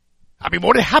yesterday. I'd be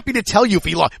more than happy to tell you if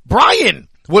he lost. Brian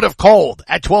would have called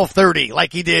at 12:30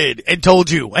 like he did and told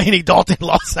you Andy Dalton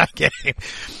lost that game.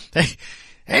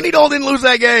 Andy Dalton didn't lose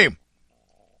that game.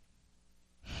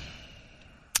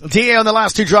 TA on the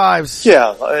last two drives.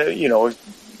 Yeah,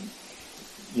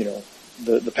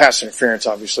 the pass interference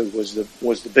obviously was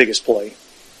the biggest play.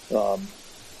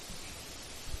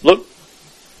 Look,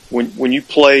 when you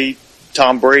play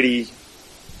Tom Brady,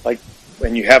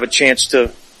 and you have a chance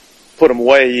to put him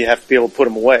away, you have to be able to put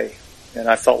him away. And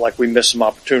I felt like we missed some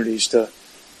opportunities to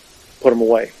put him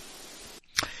away.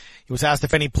 He was asked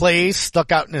if any plays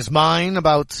stuck out in his mind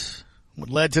about what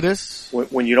led to this.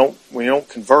 When you don't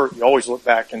convert, you always look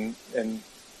back and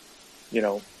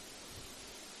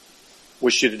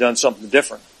wish you'd have done something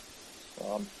different.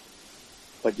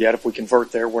 But yet if we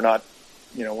convert there, we're not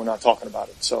talking about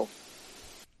it. So.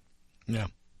 Yeah.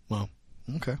 Well,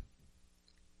 okay.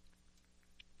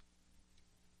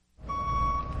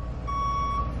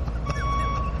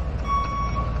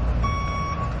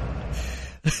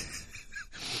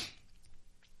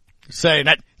 Saying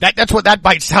that's what that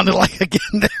bite sounded like again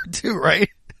there too, right?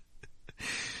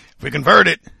 If we convert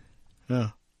it. Yeah.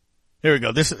 Here we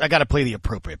go. I gotta play the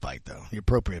appropriate bite though. The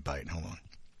appropriate bite. Hold on.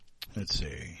 Let's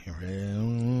see.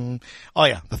 Oh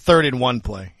yeah, the 3rd and 1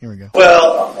 play. Here we go.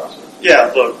 Well,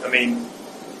 yeah, look, I mean,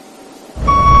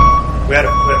 we had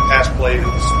a pass play that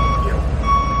was,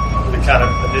 really kind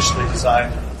of initially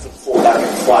designed for the fullback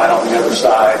and fly on the other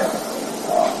side.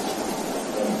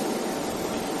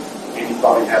 He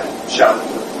probably had a shot at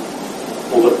the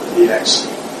bullet for the X.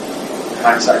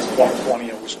 Hindsight's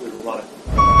 2020. I wish we would run it.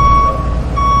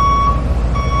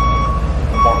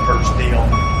 Mark Hurst knee on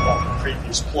the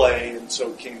previous play, and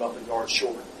so came up a yard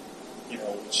short.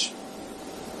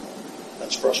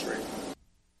 That's frustrating.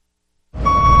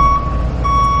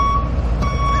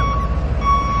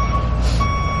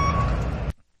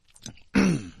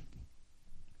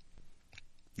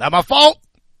 Not my fault.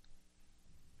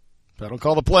 I don't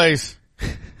call the plays.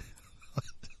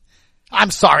 I'm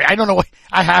sorry. I don't know what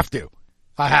I have to.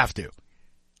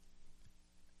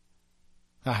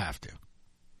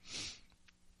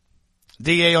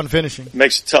 DA on finishing. It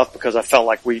makes it tough because I felt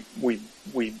like we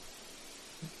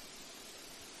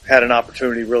had an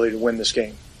opportunity really to win this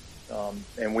game.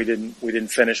 And we didn't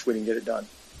finish. We didn't get it done.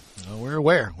 Oh, we're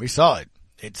aware. We saw it.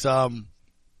 It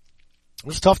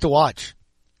was tough to watch.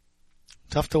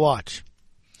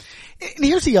 And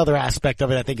here's the other aspect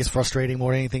of it I think is frustrating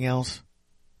more than anything else.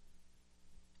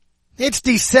 It's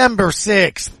December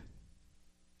 6th.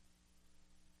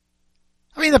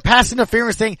 I mean, the pass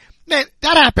interference thing, man,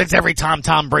 that happens every time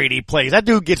Tom Brady plays. That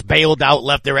dude gets bailed out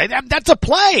left and right. That's a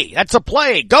play.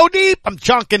 Go deep. I'm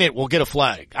chunking it. We'll get a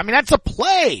flag. I mean, that's a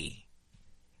play.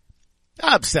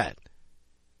 I'm upset.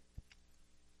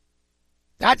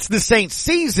 That's the Saints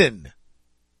season.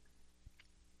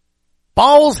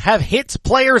 Balls have hit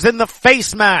players in the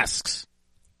face masks.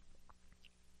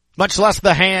 Much less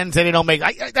the hands, and they don't make,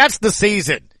 that's the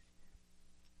season.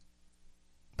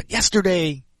 But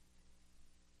yesterday,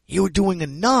 you were doing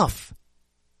enough.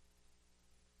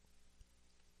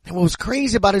 And what was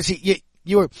crazy about it is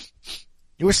you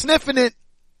were sniffing it.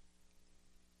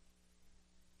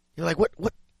 You're like, what?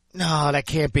 No, that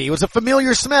can't be. It was a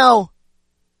familiar smell.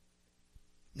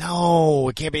 No,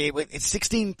 it can't be. It's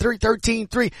 16-3,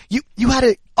 13-3. You had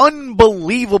an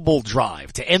unbelievable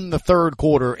drive to end the third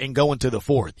quarter and go into the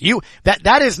fourth.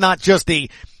 That is not just the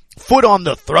foot on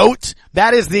the throat.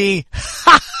 That is the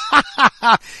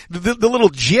little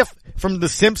gif from The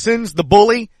Simpsons, the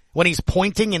bully, when he's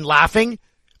pointing and laughing.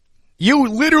 You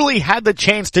literally had the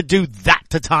chance to do that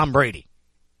to Tom Brady,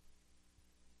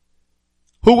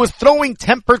 who was throwing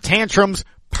temper tantrums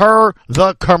per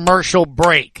the commercial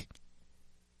break.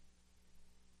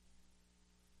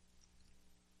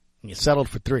 You settled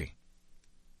for 3.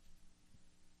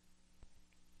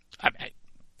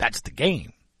 That's the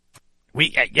game.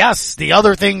 Yes, the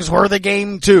other things were the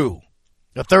game too.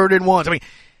 The 3rd and 1. I mean,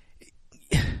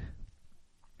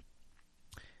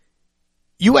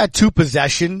 you had 2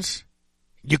 possessions.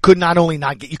 You could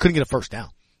you couldn't get a first down.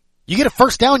 You get a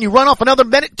first down, you run off another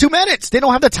 2 minutes. They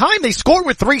don't have the time. They scored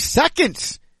with 3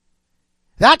 seconds.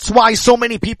 That's why so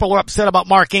many people are upset about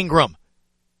Mark Ingram.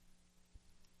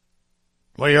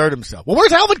 Well, he hurt himself. Well,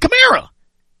 where's Alvin Kamara?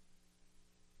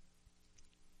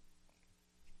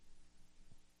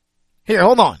 Here,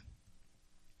 hold on.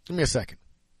 Give me a second.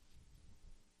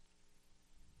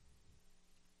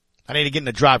 I need to get in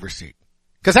the driver's seat.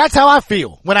 Cause that's how I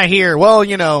feel when I hear, well,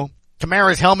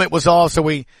 Kamara's helmet was off, so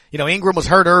Ingram was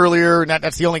hurt earlier, and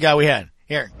that's the only guy we had.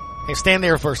 Here, hey, stand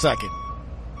there for a second.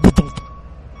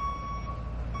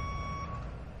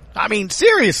 I mean,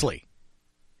 seriously.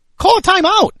 Call a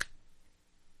timeout.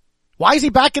 Why is he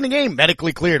back in the game?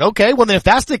 Medically cleared. Okay, well then if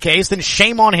that's the case, then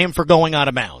shame on him for going out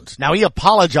of bounds. Now he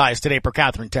apologized today for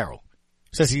Catherine Terrell.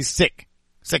 Says he's sick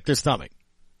to his stomach.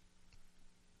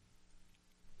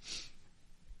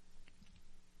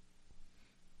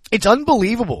 It's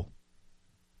unbelievable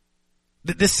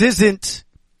that this isn't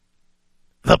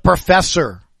the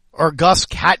professor or Gus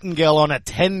Kattengell on a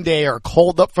 10-day or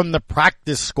called up from the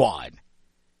practice squad.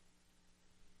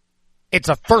 It's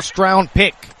a first-round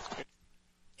pick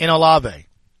in Olave.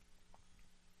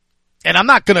 And I'm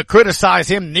not going to criticize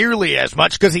him nearly as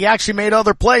much because he actually made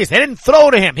other plays. They didn't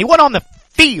throw to him. He went on the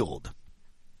field.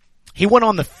 He went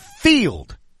on the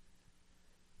field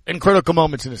in critical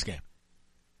moments in this game.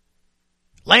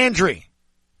 Landry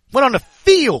went on the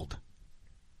field.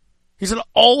 He's an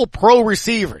all-pro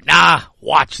receiver. Nah,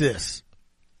 watch this.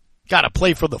 Got to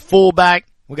play for the fullback.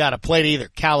 We got to play to either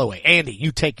Callaway. Andy,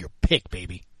 you take your pick,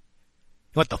 baby.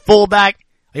 You want the fullback?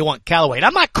 Or you want Callaway? And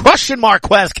I'm not crushing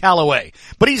Marquez Callaway,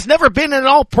 but he's never been an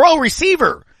all-pro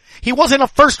receiver. He wasn't a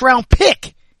first-round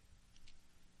pick.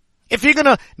 If you're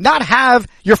gonna not have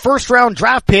your first-round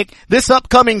draft pick this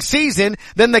upcoming season,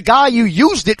 then the guy you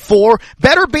used it for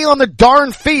better be on the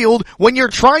darn field when you're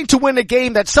trying to win a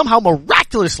game that somehow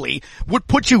miraculously would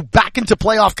put you back into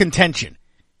playoff contention.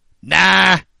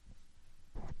 Nah.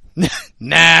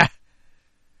 Nah.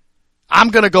 I'm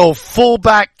gonna go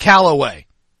fullback Callaway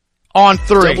on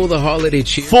 3. Double the holiday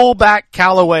cheer. Fullback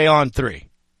Callaway on 3.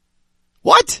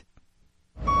 What?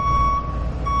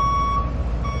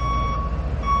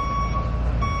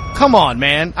 Come on,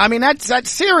 man. I mean, that's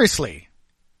seriously.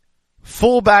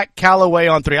 Fullback Callaway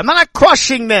on 3. I'm not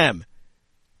crushing them.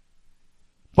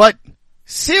 But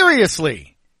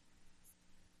seriously.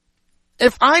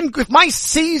 If my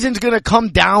season's gonna come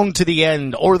down to the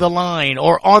end or the line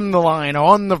or on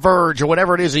the verge or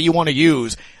whatever it is that you want to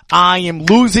use, I am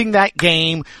losing that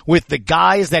game with the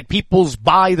guys that people's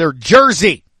buy their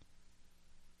jersey.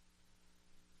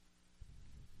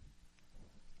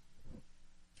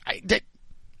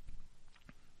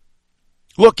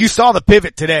 Look, you saw the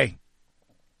pivot today.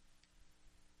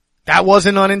 That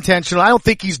wasn't unintentional. I don't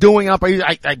think he's doing up,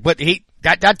 but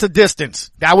that's a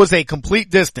distance. That was a complete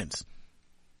distance.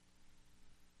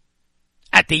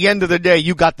 At the end of the day,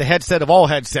 you got the headset of all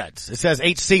headsets. It says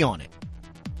HC on it.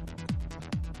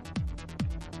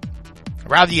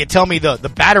 Rather you tell me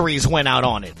the batteries went out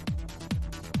on it.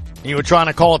 And you were trying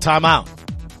to call a timeout.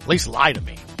 At least lie to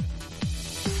me.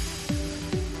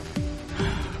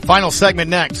 Final segment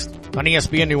next on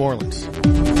ESPN New Orleans.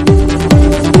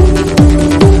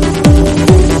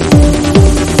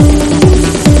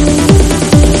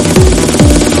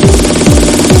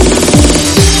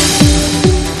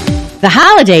 The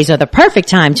holidays are the perfect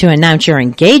time to announce your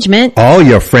engagement. All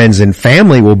your friends and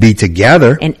family will be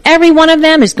together. And every one of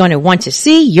them is going to want to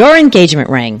see your engagement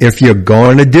ring. If you're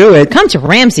going to do it, come to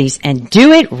Ramsey's and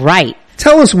do it right.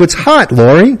 Tell us what's hot,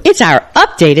 Lori. It's our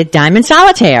updated Diamond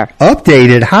Solitaire.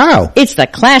 Updated how? It's the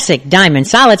classic Diamond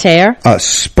Solitaire. A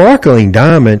sparkling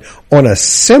diamond on a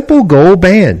simple gold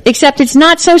band. Except it's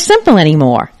not so simple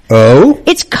anymore. Oh?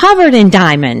 It's covered in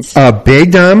diamonds. A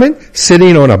big diamond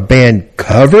sitting on a band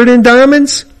covered in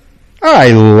diamonds?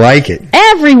 I like it.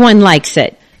 Everyone likes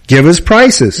it. Give us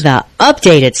prices. The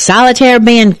updated solitaire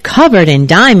band covered in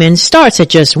diamonds starts at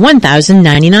just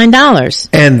 $1,099.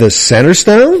 And the center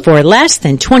stone? For less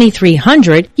than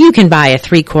 $2,300, you can buy a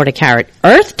 3/4 carat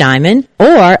earth diamond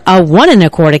or a 1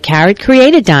 1/4 carat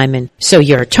created diamond. So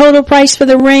your total price for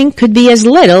the ring could be as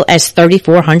little as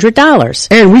 $3,400.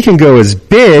 And we can go as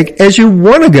big as you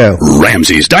want to go.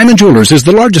 Ramsey's Diamond Jewelers is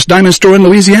the largest diamond store in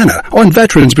Louisiana on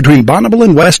Veterans between Bonneville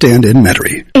and West End in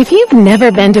Metairie. If you've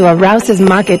never been to a Rouse's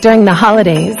Market during the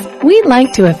holidays, we'd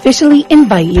like to officially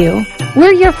invite you.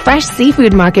 We're your fresh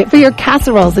seafood market for your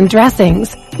casseroles and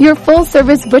dressings, your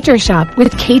full-service butcher shop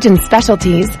with Cajun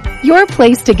specialties, your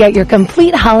place to get your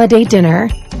complete holiday dinner.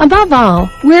 Above all,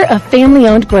 we're a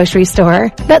family-owned grocery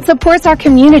store that supports our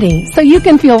community so you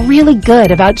can feel really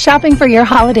good about shopping for your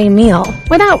holiday meal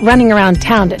without running around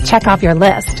town to check off your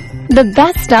list. The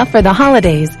best stuff for the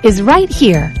holidays is right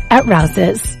here at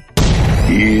Rouse's.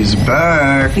 He's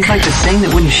back. He's like the thing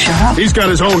that wouldn't shut up. He's got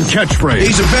his own catchphrase.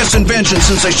 He's the best invention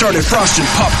since they started frosted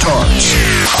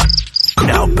Pop-Tarts.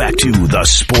 Now back to the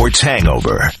Sports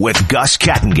Hangover with Gus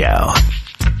Kattengell.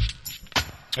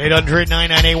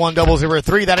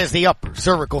 800-998-1003. That is the Upper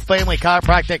Cervical Family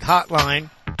Chiropractic Hotline.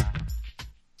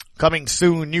 Coming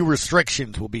soon, new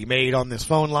restrictions will be made on this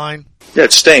phone line. Yeah,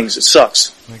 it stings. It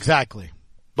sucks. Exactly.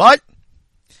 But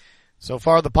so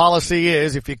far the policy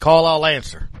is if you call, I'll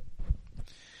answer.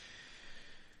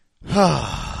 You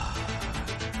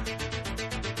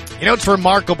know, it's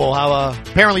remarkable how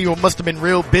apparently you must have been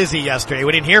real busy yesterday.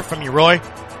 We didn't hear from you, Roy.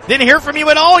 Didn't hear from you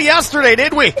at all yesterday,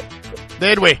 did we?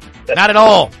 Did we? Not at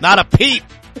all. Not a peep.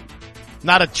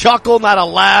 Not a chuckle, not a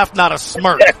laugh, not a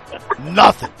smirk.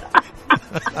 Nothing.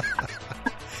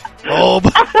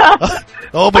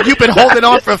 But you've been holding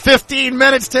on for 15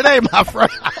 minutes today, my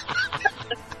friend.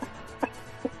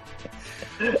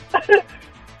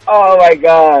 Oh my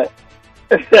God.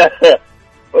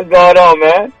 What's going on,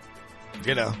 man?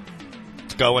 You know,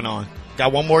 what's going on?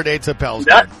 Got one more day to Pell's.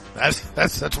 That's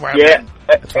where I'm at.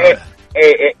 That's where I'm at.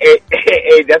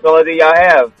 Hey, that's the only thing y'all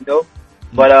have, you know?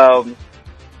 But,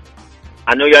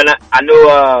 I know y'all not, I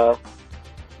know,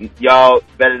 y'all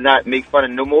better not make fun of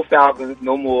no more Falcons,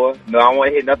 no more. No, I don't want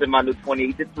to hit nothing about no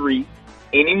 28-3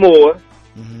 anymore.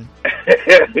 Mm-hmm.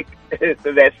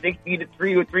 So that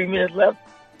 60-3 with 3 minutes left,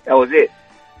 that was it.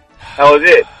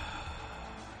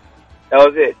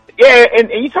 Yeah, and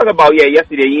you talk about,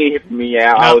 yesterday you didn't hear from me.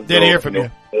 Yeah, I didn't hear from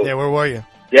you. Yeah, where were you?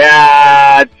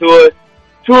 Yeah, Tua,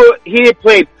 he didn't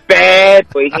play bad,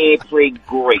 but he didn't play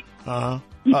great.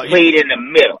 He played in the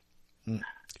middle.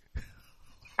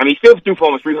 I mean, he still threw for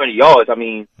almost 300 yards. I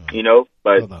mean, you know,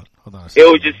 but hold on he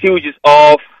was just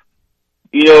off.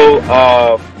 You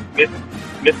know,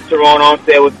 Mr. Teron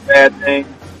Armstead was a bad thing.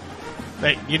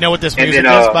 Hey, you know what this music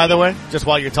is, by the way? Just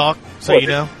while you talk, so you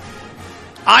know.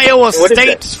 Iowa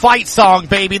State's fight song,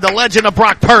 baby. The Legend of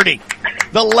Brock Purdy.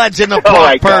 The Legend of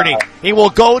Brock Purdy. He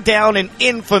will go down in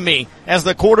infamy as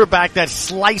the quarterback that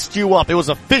sliced you up. It was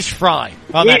a fish fry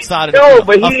on that side of the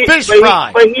field. A fish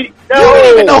fry. You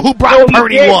don't even know who Brock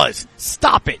Purdy was.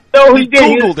 Stop it. No, he did.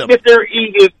 Googled him.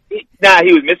 He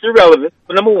was Mr. Relevant,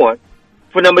 for number one.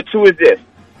 For number two is this.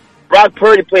 Brock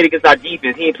Purdy played against our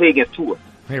defense. He didn't play against Tua.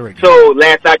 Here we go. So,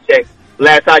 last I checked.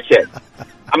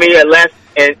 I mean,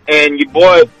 and your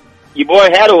boy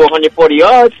had over 140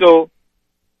 yards, so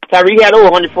Tyreek had over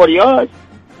 140 yards.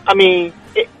 I mean,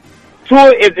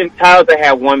 Tua is entitled to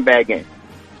have one bad game.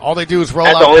 All they do is roll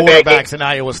out quarterbacks in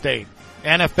Iowa State.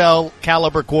 NFL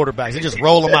caliber quarterbacks. They just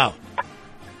roll them out.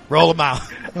 Roll them out.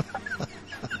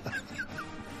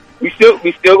 we still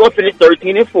gonna finish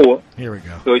 13-4. Here we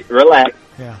go. So relax.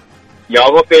 Yeah.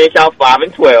 Y'all gonna finish out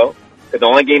 5-12. Because the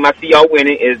only game I see y'all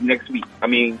winning is next week. I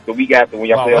mean, the week after when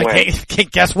y'all play Atlanta.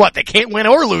 Guess what? They can't win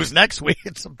or lose next week.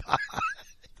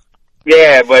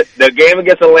 Yeah, but the game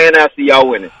against Atlanta, I see y'all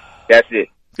winning. That's it.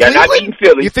 Y'all not beating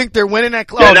Philly. You think they're winning that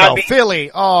close? Oh, no, Philly.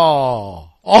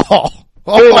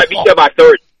 Philly might beat you by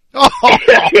 30.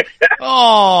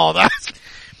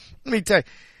 Let me tell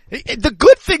you. The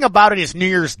good thing about it is New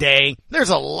Year's Day. There's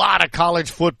a lot of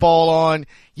college football on.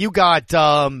 You got,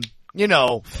 you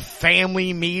know,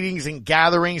 family meetings and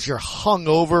gatherings. You're hung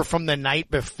over from the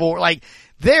night before. Like,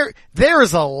 there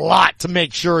is a lot to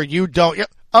make sure you don't.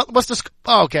 What's the score?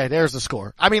 Oh, okay, there's the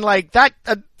score. I mean, like that.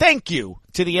 Thank you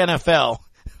to the NFL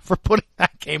for putting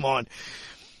that game on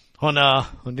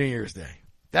New Year's Day.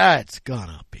 That's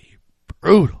gonna be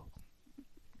brutal.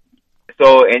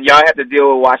 So, and y'all have to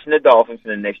deal with watching the Dolphins for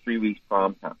the next 3 weeks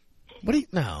prime time.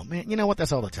 No, man. You know what?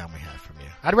 That's all the time we have from you.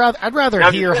 I'd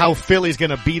rather hear how Philly's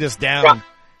gonna beat us down.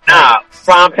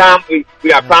 Prime time. We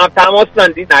got prime time on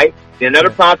Sunday night, then another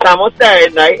prime time on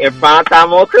Saturday night, and prime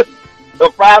time on Christmas. So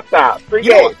prime time. 3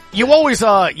 games. You always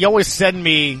send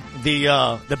me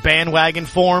the bandwagon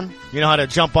form. You know how to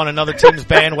jump on another team's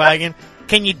bandwagon.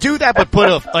 Can you do that, but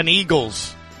put an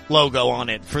Eagles logo on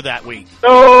it for that week?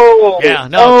 No. Yeah,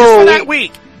 no, just for that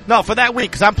week. No, for that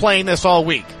week, because I'm playing this all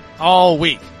week. All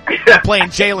week. I'm playing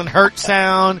Jalen Hurts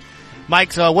sound.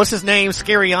 Mike's, what's his name?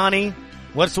 Scariani?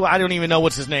 I don't even know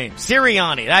what's his name.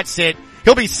 Sirianni, that's it.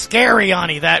 He'll be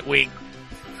Scariani that week.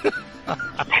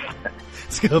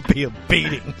 It's gonna be a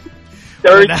beating.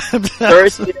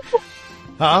 13-4.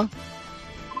 Huh?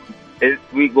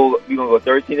 We gonna go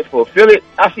 13-4. Philly,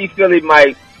 I see Philly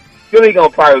gonna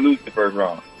probably lose the first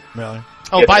round. Really?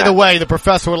 Oh, by the way, the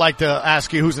professor would like to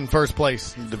ask you who's in first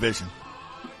place in the division.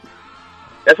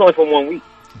 That's only for 1 week.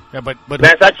 Yeah, but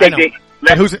last I checked it.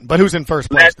 But who's in first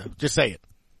place though? Just say it.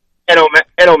 It don't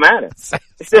matter.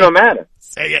 It still don't matter.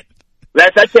 Say it.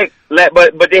 Last I checked,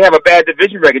 but they have a bad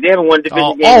division record. They haven't won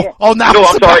division game yet. Now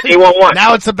I'm sorry, they won one.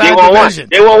 Now it's a bad division.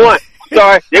 They won one.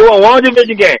 Sorry, they won one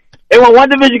division game. They won one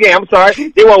division game. I'm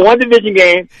sorry. They won one division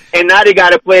game, and now they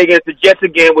got to play against the Jets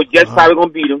again, which Jets probably going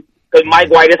to beat them because Mike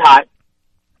White is hot.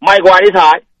 Mike White is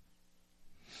hot.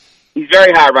 He's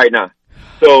very hot right now.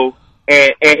 So,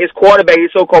 and his quarterback,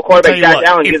 his so-called quarterback, Josh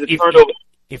Allen, gets a turnover.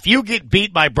 If you get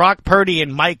beat by Brock Purdy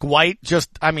and Mike White,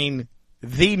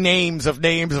 the names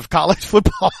of college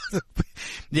football,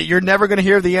 you're never going to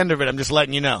hear the end of it. I'm just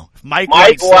letting you know. If Mike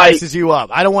White slices you up,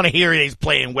 I don't want to hear he's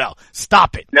playing well.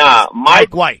 Stop it. Nah,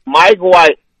 Mike White.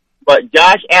 But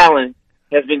Josh Allen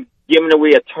has been giving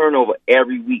away a turnover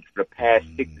every week for the past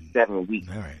 6 to 7 weeks.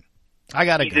 All right. I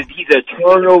gotta go. He's a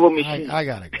turnover machine. I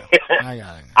gotta go.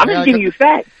 I'm just giving you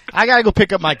facts. I gotta go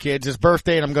pick up my kids. It's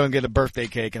birthday, and I'm going to get a birthday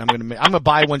cake, and I'm gonna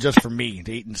buy one just for me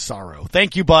to eat in sorrow.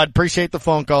 Thank you, bud. Appreciate the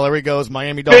phone call. There he goes,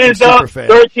 Miami Dolphins super fan.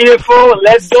 13-4.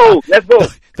 Let's go.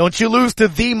 Don't you lose to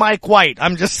the Mike White.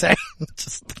 I'm just saying.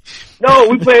 No,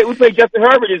 we play Justin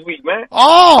Herbert this week, man.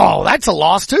 Oh, that's a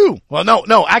loss too. Well,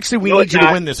 no. Actually, we need you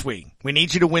to win this week. We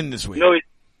need you to win this week.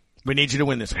 We need you to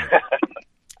win this week.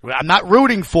 I'm not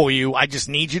rooting for you. I just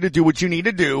need you to do what you need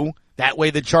to do. That way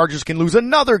the Chargers can lose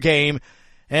another game,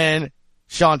 and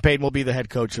Sean Payton will be the head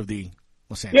coach of the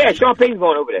Los Angeles. Yeah, Sean Payton's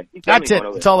going over there. That's it.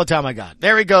 That's all the time I got.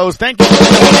 There he goes. Thank you.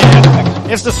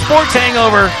 It's the Sports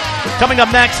Hangover. Coming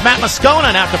up next, Matt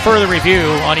Moscona after further review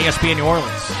on ESPN New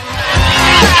Orleans.